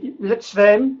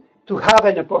them to have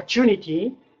an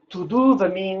opportunity to do the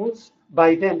means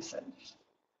by themselves.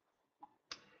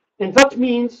 And that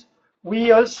means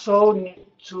we also need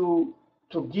to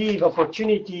give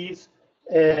opportunities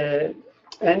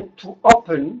and to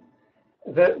open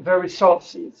the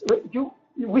resources.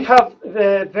 We have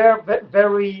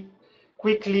very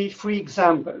quickly 3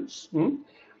 examples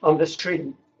on the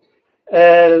screen.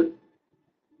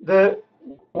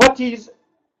 What is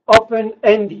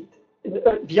open-ended?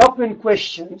 The open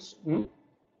questions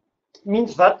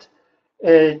means that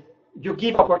you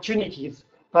give opportunities,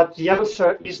 but the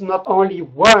answer is not only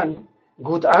one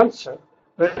good answer,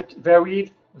 but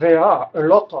there are a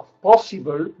lot of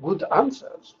possible good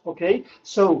answers, okay?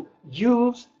 So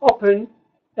use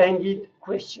open-ended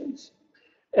questions.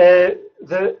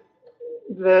 The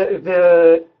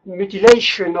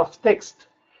mutilation of text,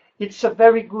 it's a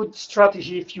very good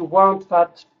strategy if you want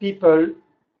that people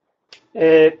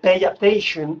pay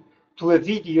attention to a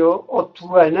video or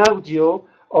to an audio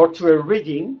or to a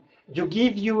reading, you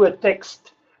give you a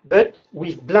text, but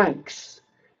with blanks.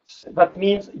 That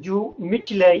means you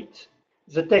mutilate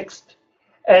the text.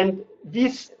 And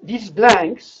these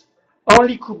blanks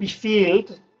only could be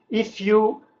filled if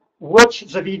you watch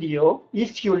the video,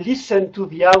 if you listen to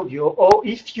the audio, or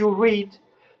if you read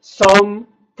some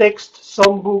text,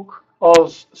 some book, or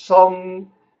some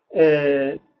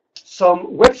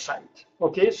website,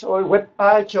 okay, so a web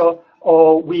page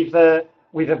or with a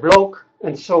blog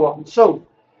and so on. So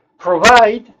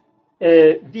provide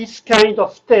this kind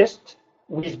of test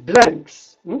with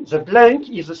blanks. The blank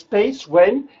is a space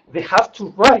when they have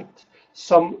to write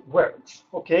some words,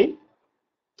 okay?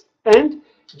 And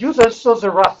use also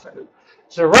the raffle.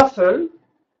 The raffle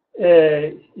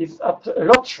is at a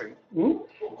lottery.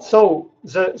 So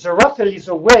the raffle is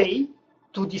a way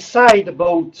to decide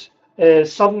about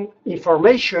some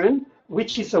information,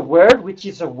 which is a word, which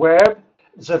is a verb,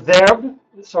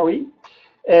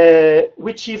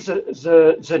 which is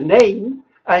the name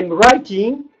I'm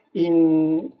writing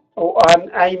in, or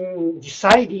I'm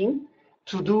deciding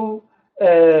to do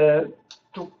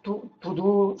to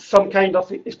do some kind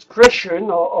of expression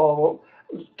or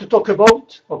to talk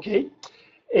about, okay?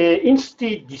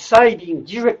 Instead deciding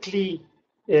directly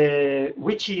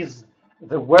which is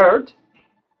the word,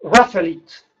 raffle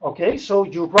it, okay? So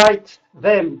you write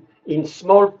them in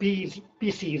small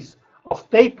pieces of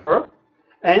paper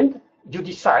and you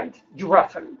decide, you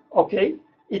raffle, okay?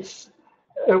 It's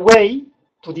a way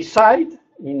to decide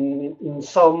in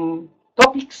some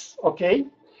topics, okay?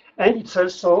 And it's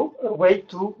also a way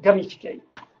to gamificate.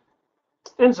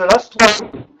 And the last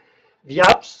one, the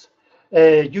apps.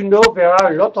 You know there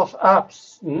are a lot of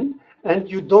apps, and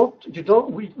we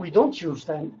don't use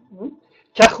them.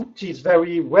 Kahoot is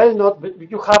very well known, but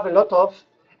you have a lot of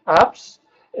apps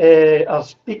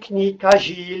as Picnic,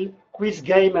 Agile, Quiz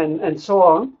Game, and so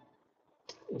on.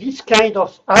 These kind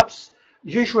of apps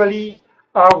usually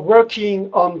are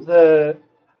working on the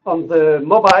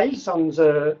mobiles, on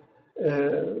the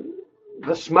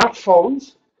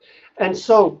smartphones, and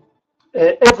so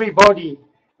everybody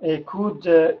could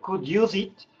use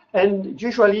it. And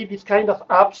usually, these kind of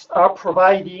apps are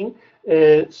providing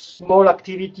small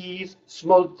activities,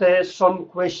 small tests, some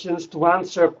questions to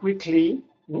answer quickly,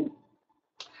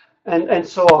 and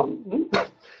so on.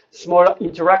 Small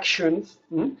interactions.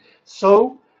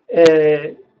 So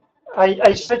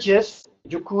I suggest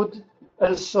you could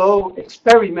also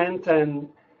experiment and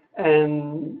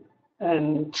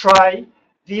try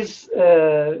these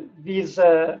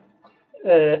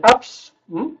apps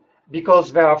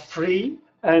because they are free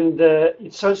and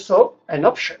it's also an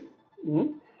option.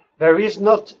 There is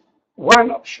not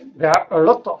one option. There are a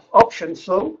lot of options.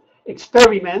 So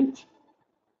experiment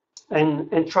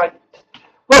and try it.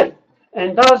 Well,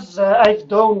 and as I've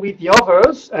done with the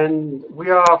others, and we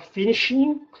are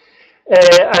finishing,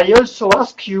 I also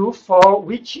ask you for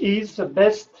which is the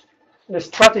best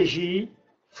strategy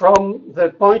from the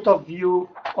point of view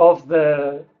of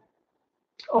the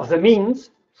means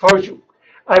for you.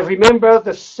 I remember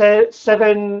the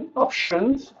 7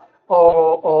 options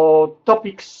or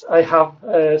topics I have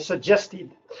suggested.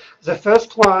 The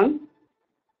first one,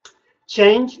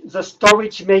 change the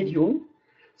storage medium.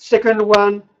 Second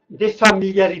one,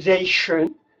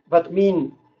 defamiliarization, that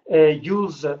means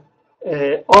use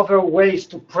other ways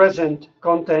to present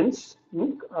contents,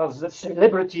 as the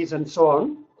celebrities and so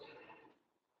on.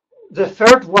 The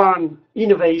third one,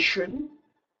 innovation.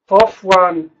 Fourth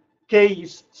one,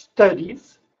 case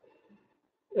studies.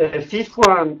 Fifth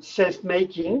one,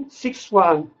 self-making. Sixth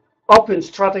one, open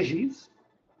strategies.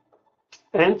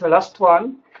 And the last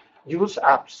one, use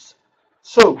apps.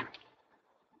 So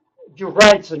you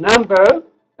write the number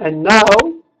and now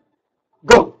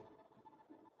go.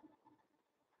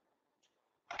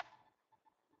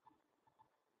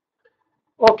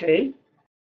 Okay.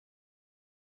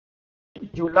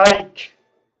 You like,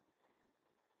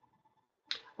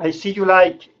 I see you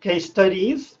like case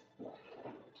studies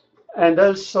and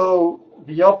also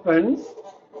the open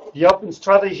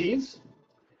strategies,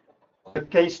 the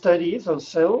case studies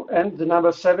also, and the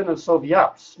number 7 also the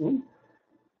apps.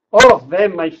 All of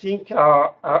them, I think,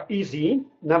 are easy.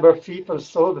 Number 5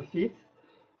 also, the 5th,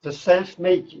 the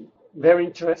self-making. Very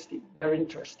interesting, very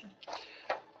interesting.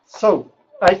 So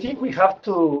I think we have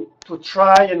to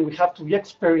try and we have to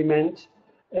experiment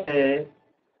a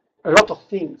lot of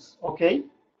things, okay?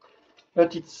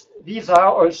 But these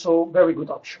are also very good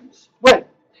options. Well,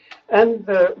 and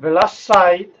the last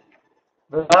side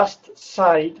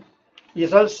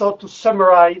is also to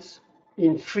summarize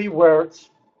in 3 words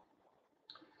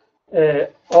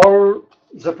all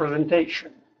the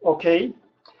presentation, okay?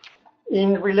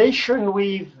 In relation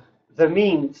with the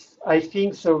means, I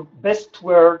think the best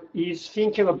word is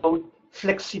thinking about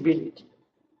flexibility.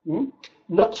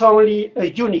 Not only a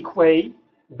unique way,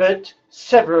 but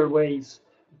several ways,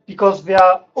 because there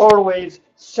are always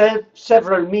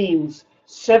several means,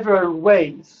 several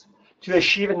ways to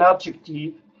achieve an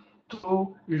objective,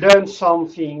 to learn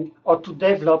something, or to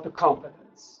develop a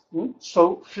competence.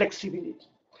 So flexibility.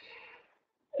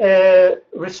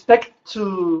 Respect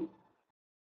to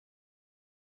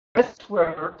the best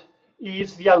word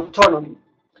is the autonomy.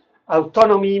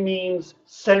 Autonomy means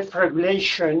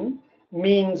self-regulation,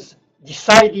 means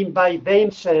deciding by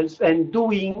themselves and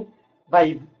doing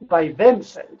by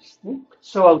themselves.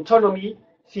 So autonomy,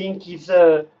 I think, is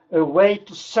a way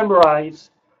to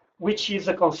summarize which is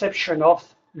a conception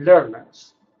of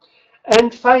learners.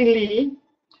 And finally,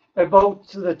 about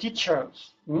the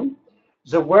teachers.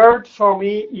 The word for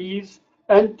me is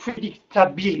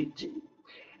unpredictability.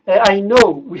 I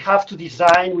know we have to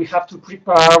design, we have to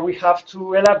prepare, we have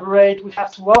to elaborate, we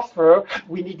have to offer,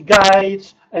 we need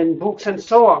guides and books and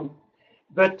so on.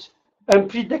 But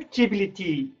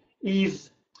unpredictability is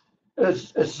a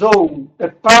zone, a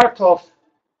part of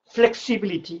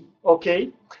flexibility,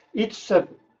 okay? It's a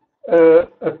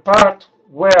part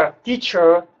where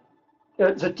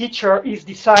the teacher is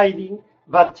deciding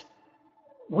that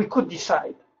we could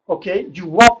decide, okay?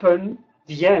 You open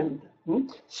the end.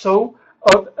 So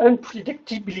of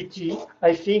unpredictability,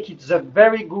 I think it's a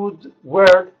very good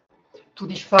word to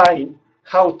define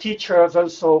how teachers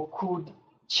also could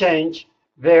change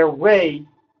their way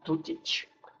to teach.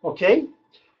 Okay,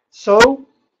 so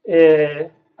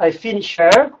I finish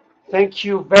here. Thank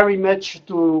you very much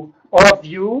to all of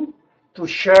you to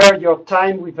share your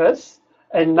time with us.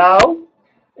 And now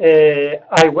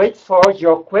I wait for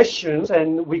your questions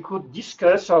and we could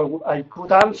discuss or I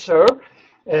could answer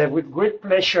with great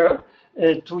pleasure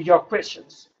to your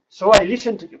questions. So I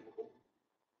listen to you.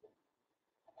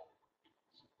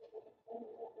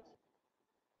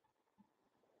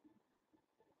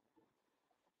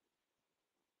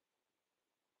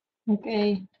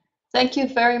 Okay. Thank you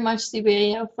very much,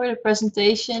 Tiberio, for the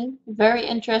presentation. Very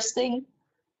interesting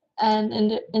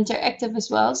and interactive as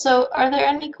well. So are there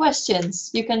any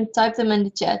questions? You can type them in the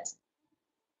chat.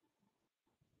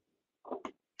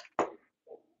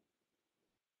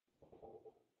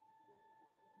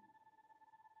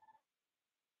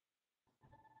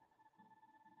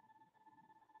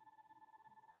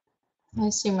 I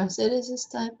see Mercedes is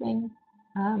typing.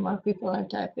 More people are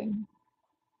typing.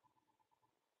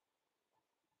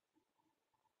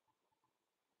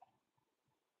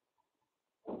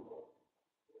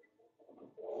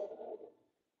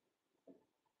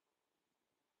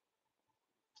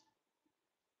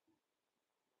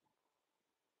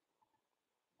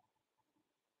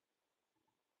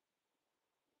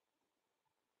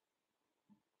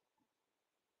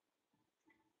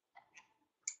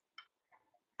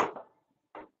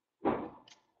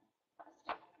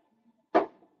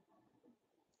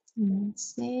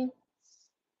 Let's see.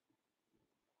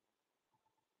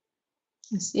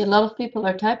 I see a lot of people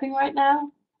are typing right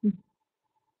now.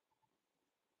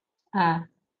 A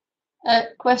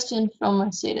question from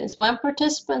Mercedes. When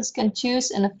participants can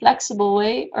choose in a flexible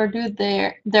way or do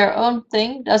their own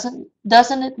thing,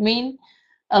 doesn't it mean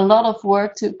a lot of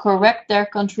work to correct their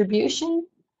contribution?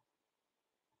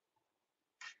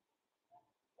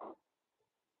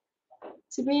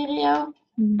 Tiberio?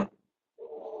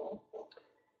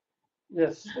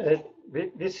 Yes,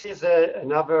 this is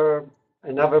another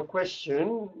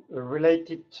question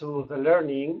related to the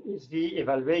learning is the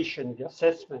evaluation, the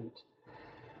assessment.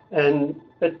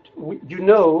 But you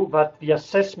know that the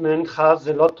assessment has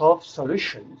a lot of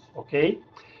solutions, okay?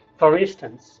 For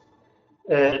instance,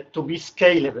 to be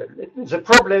scalable. The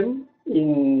problem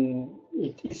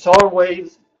it's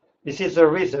always, this is the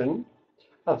reason,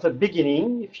 at the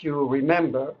beginning, if you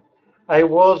remember, I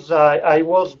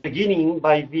was beginning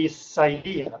by this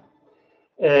idea,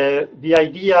 the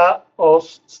idea of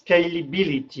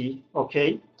scalability,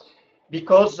 okay?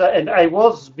 Because, and I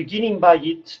was beginning by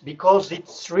it because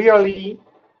it's really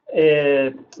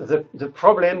the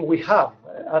problem we have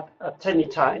at any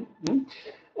time.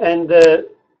 And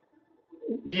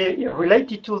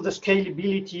related to the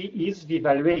scalability is the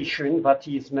evaluation that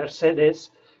is Mercedes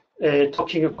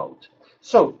talking about.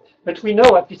 So, but we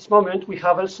know at this moment we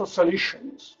have also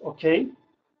solutions, okay?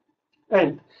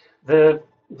 And the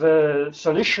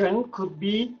solution could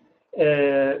be,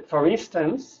 for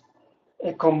instance,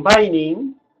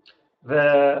 combining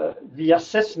the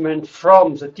assessment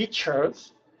from the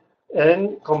teachers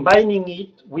and combining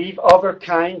it with other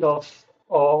kind of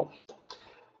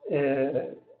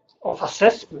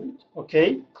assessment,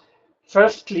 okay?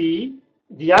 Firstly,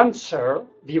 the answer,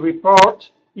 the report,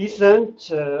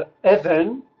 isn't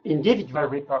even individual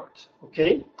report,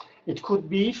 okay? It could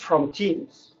be from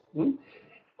teams.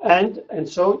 And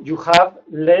so you have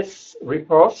less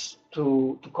reports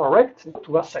to correct,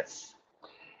 to assess.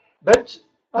 But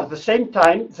at the same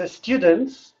time, the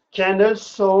students can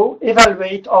also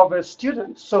evaluate other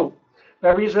students. So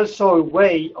there is also a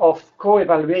way of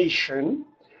co-evaluation,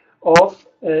 of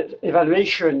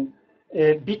evaluation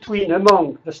between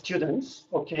among the students,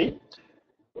 okay,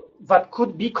 that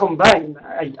could be combined.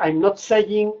 I'm not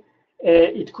saying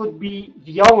it could be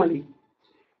the only,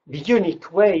 the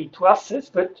unique way to assess,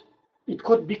 but it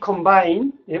could be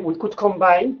combined. We could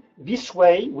combine this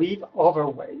way with other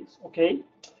ways, okay?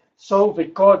 So the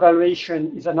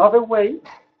co-evaluation is another way.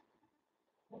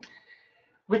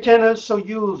 We can also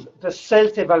use the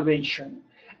self-evaluation.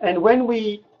 And when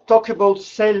we talk about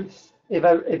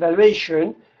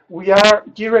self-evaluation, we are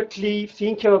directly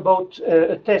thinking about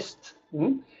a test.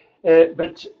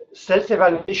 But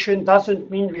self-evaluation doesn't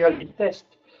mean really test.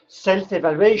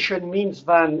 Self-evaluation means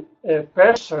when a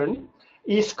person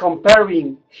is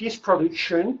comparing his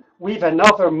production with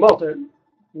another model.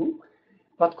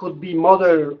 That could be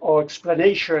model or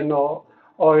explanation or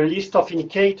a list of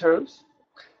indicators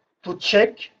to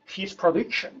check his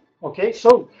production. Okay,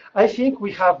 so I think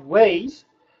we have ways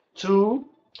to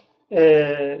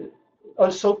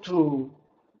also to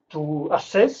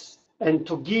assess and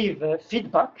to give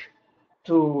feedback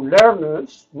to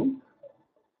learners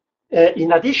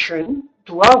in addition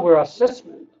to our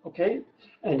assessment. Okay,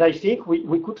 and I think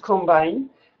we could combine,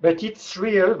 but it's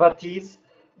real. That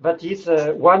is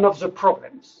one of the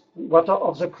problems. What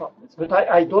of the problems? But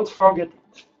I don't forget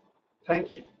it.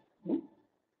 Thank you.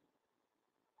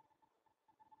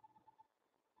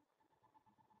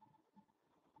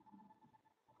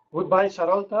 Goodbye,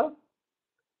 Sarolta.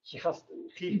 He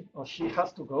or she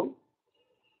has to go.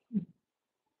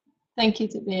 Thank you,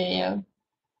 Tiberio.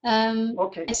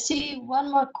 Okay. I see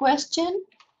one more question.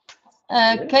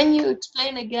 Yes. Can you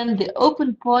explain again the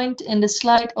open point in the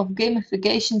slide of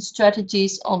gamification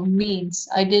strategies on means?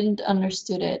 I didn't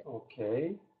understood it.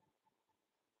 Okay.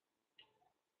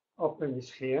 Open is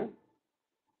here.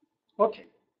 Okay.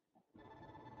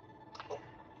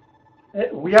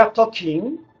 We are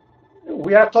talking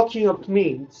of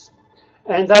means.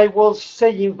 And I was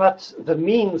saying that the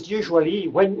means usually,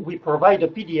 when we provide a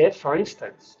PDF, for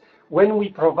instance, when we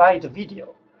provide a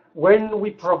video, when we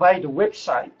provide a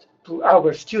website to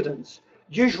our students,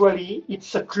 usually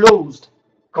it's a closed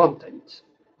content.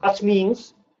 That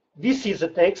means this is a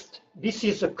text, this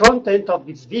is the content of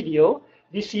this video,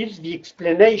 this is the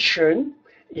explanation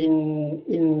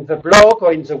in the blog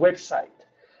or in the website.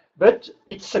 But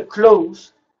it's a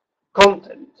closed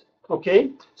content.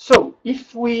 Okay, so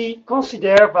if we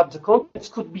consider that the contents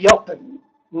could be open,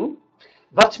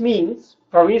 that means,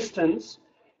 for instance,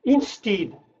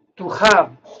 instead to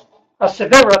have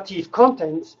asseverative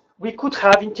contents, we could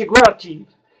have integrative,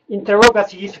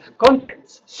 interrogative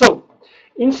contents. So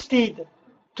instead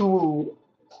to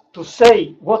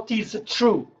say what is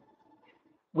true,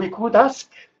 we could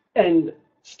ask, and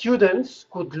students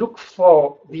could look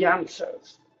for the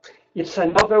answers. It's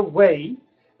another way.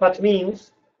 That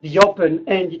means the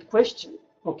open-ended question,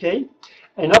 okay?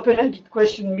 An open-ended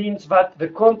question means that the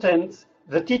contents,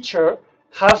 the teacher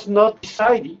has not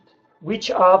decided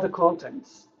which are the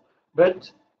contents,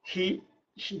 but he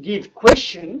gives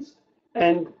questions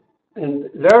and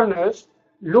learners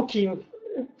looking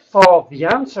for the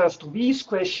answers to these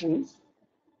questions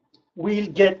will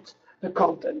get the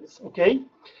contents, okay?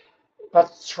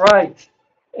 That's right.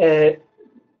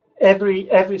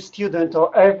 Every student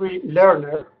or every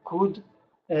learner could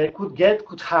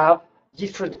have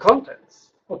different contents,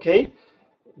 okay,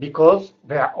 because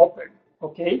they are open,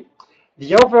 okay.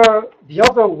 The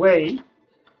other way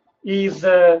is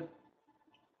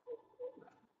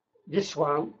this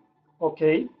one,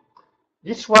 okay.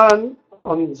 This one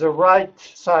on the right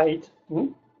side,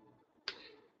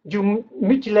 you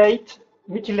mutilate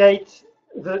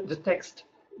the text.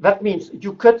 That means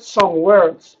you cut some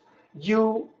words.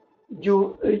 You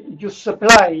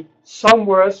supply some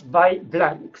words by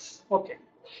blanks. Okay,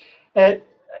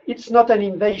 it's not an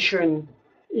invasion,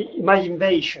 my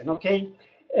invasion. Okay,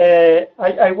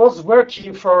 I was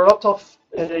working for a lot of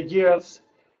years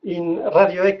in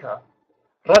Radio Eka.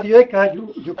 Radio Eka,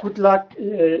 you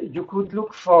could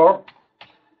look for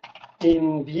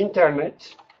in the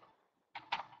internet.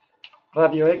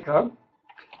 Radio Eka,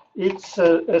 it's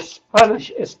a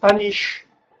Spanish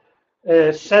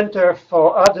center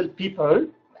for adult people,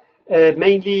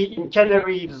 mainly in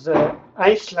Canaries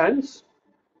Islands.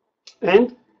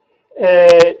 And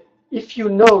if you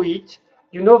know it,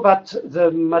 you know that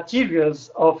the materials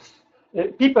of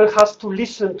people has to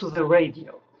listen to the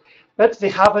radio, but they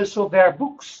have also their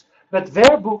books. But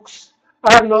their books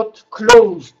are not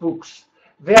closed books.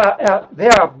 They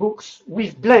are books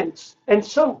with blanks. And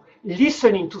so,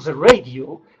 listening to the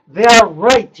radio, they are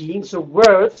writing the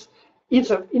words in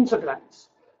the blanks.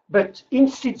 But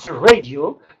instead the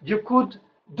radio, you could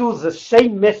do the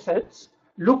same methods,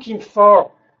 looking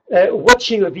for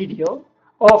watching a video,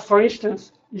 or for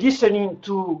instance, listening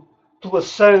to a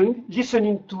song,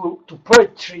 listening to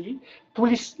poetry,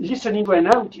 listening to an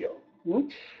audio.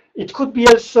 It could be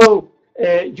also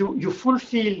you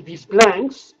fulfill these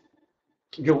blanks.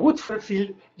 You would fulfill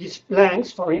these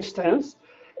blanks, for instance,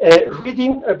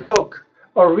 reading a blog,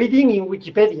 or reading in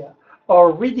Wikipedia,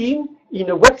 or reading in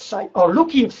a website, or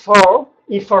looking for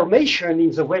information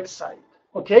in the website.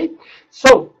 Okay,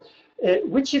 so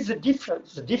which is the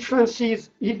difference? The difference is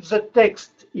if the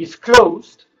text is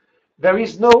closed, there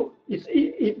is no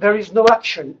there is no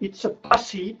action. It's a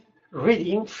passive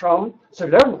reading from the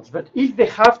learners. But if they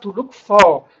have to look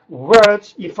for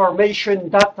words, information,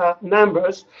 data,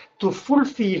 numbers to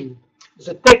fulfill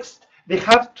the text, they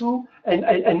have to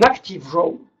an active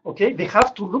role. Okay, they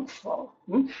have to look for,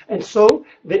 and so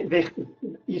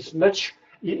is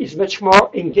much more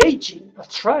engaging.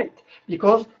 That's right,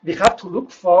 because they have to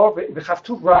look for, they have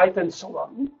to write, and so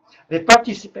on. They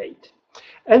participate.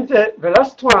 And the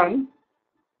last one,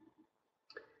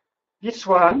 this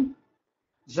one,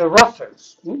 the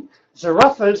raffles. The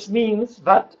raffles means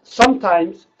that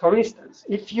sometimes, for instance,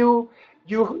 if you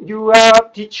are a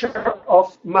teacher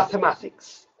of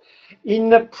mathematics,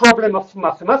 in a problem of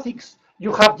mathematics,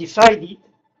 you have decided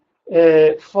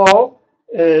for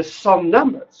some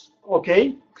numbers.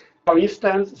 Okay, for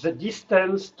instance, the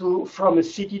distance from a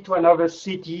city to another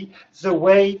city, the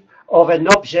weight of an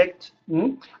object,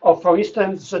 or for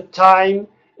instance, the time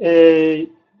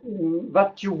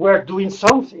that you were doing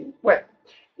something. Well,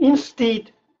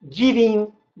 instead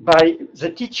giving by the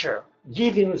teacher,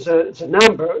 giving the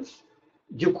numbers,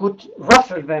 you could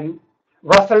raffle them.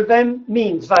 Raffle them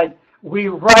means that we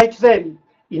write them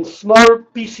in small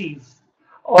pieces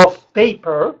of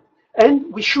paper,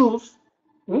 and we choose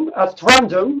at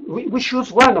random. We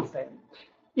choose one of them.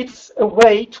 It's a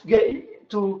way to get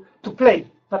to play.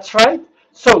 That's right.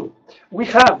 So we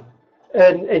have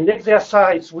an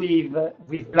exercise with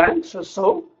blanks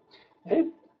also,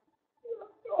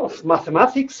 of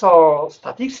mathematics or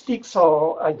statistics,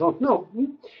 or I don't know.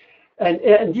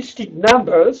 And listed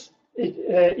numbers,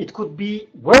 it could be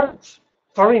words.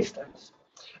 For instance,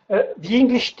 the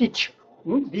English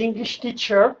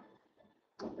teacher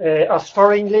as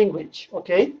foreign language,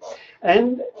 okay?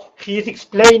 And he is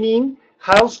explaining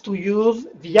how to use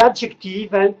the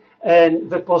adjective and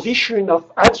the position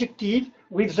of adjective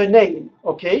with the name,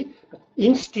 okay?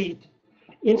 Instead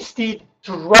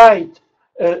to write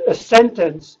a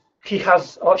sentence he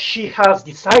has or she has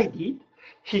decided,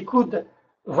 he could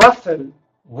raffle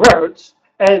words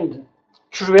and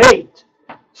create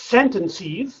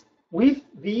sentences with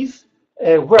these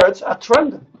words at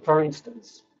random, for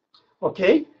instance.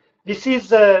 Okay, this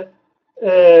is a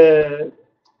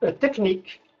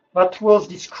technique that was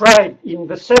described in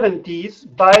the 70s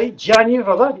by Gianni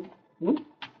Rodari.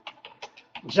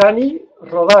 Gianni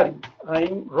Rodari,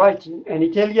 I'm writing, an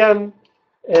Italian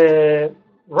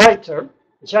writer,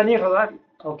 Gianni Rodari.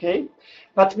 Okay,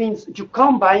 that means you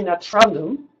combine at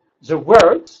random the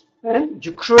words and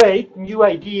you create new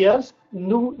ideas,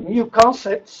 new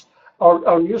concepts,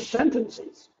 or new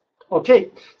sentences.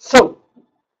 Okay, so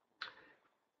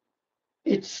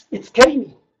it's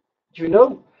gaming. You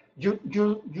know,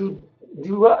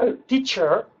 a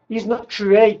teacher is not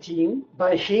creating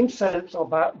by himself or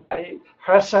by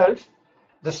herself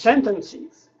the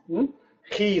sentences.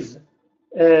 He's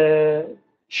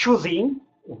choosing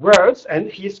words and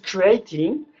he's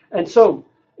creating, and so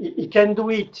he can do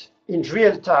it in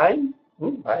real time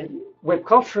by web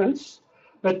conference,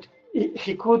 but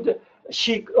she could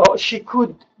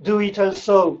do it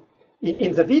also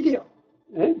in the video.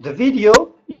 The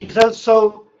video is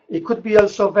also, it could be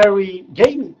also very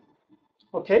gaming.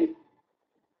 Okay,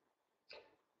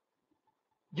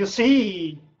 you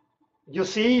see,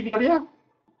 Victoria?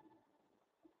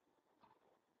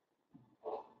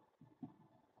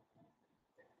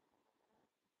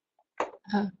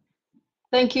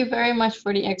 Thank you very much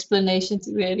for the explanation,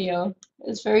 Tiberio.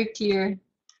 It's very clear.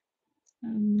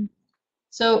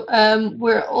 So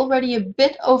we're already a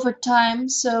bit over time,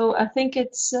 so I think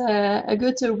it's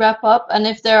good to wrap up. And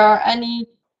if there are any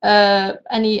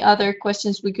other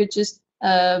questions, we could just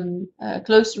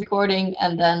close the recording,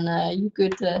 and then you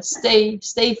could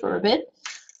stay for a bit.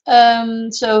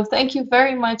 So thank you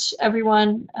very much,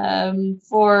 everyone,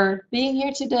 for being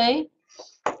here today.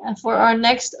 And for our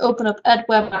next OpenupEd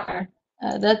webinar,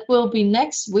 that will be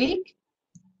next week.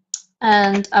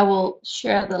 And I will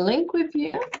share the link with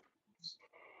you.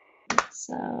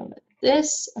 So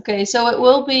this, okay, so it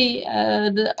will be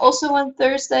also on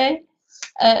Thursday.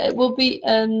 It will be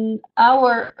an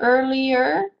hour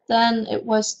earlier than it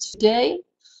was today.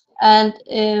 And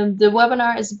the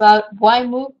webinar is about why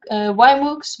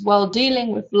MOOCs while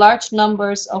dealing with large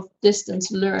numbers of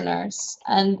distance learners.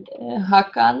 And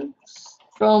Hakan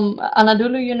from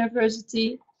Anadolu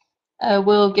University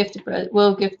will give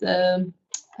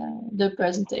the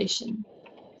presentation.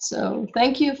 So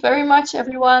thank you very much,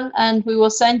 everyone, and we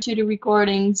will send you the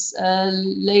recordings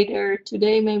later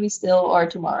today, maybe still, or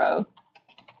tomorrow.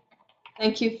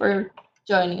 Thank you for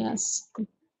joining us.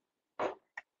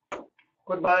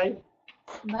 Goodbye.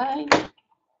 Bye.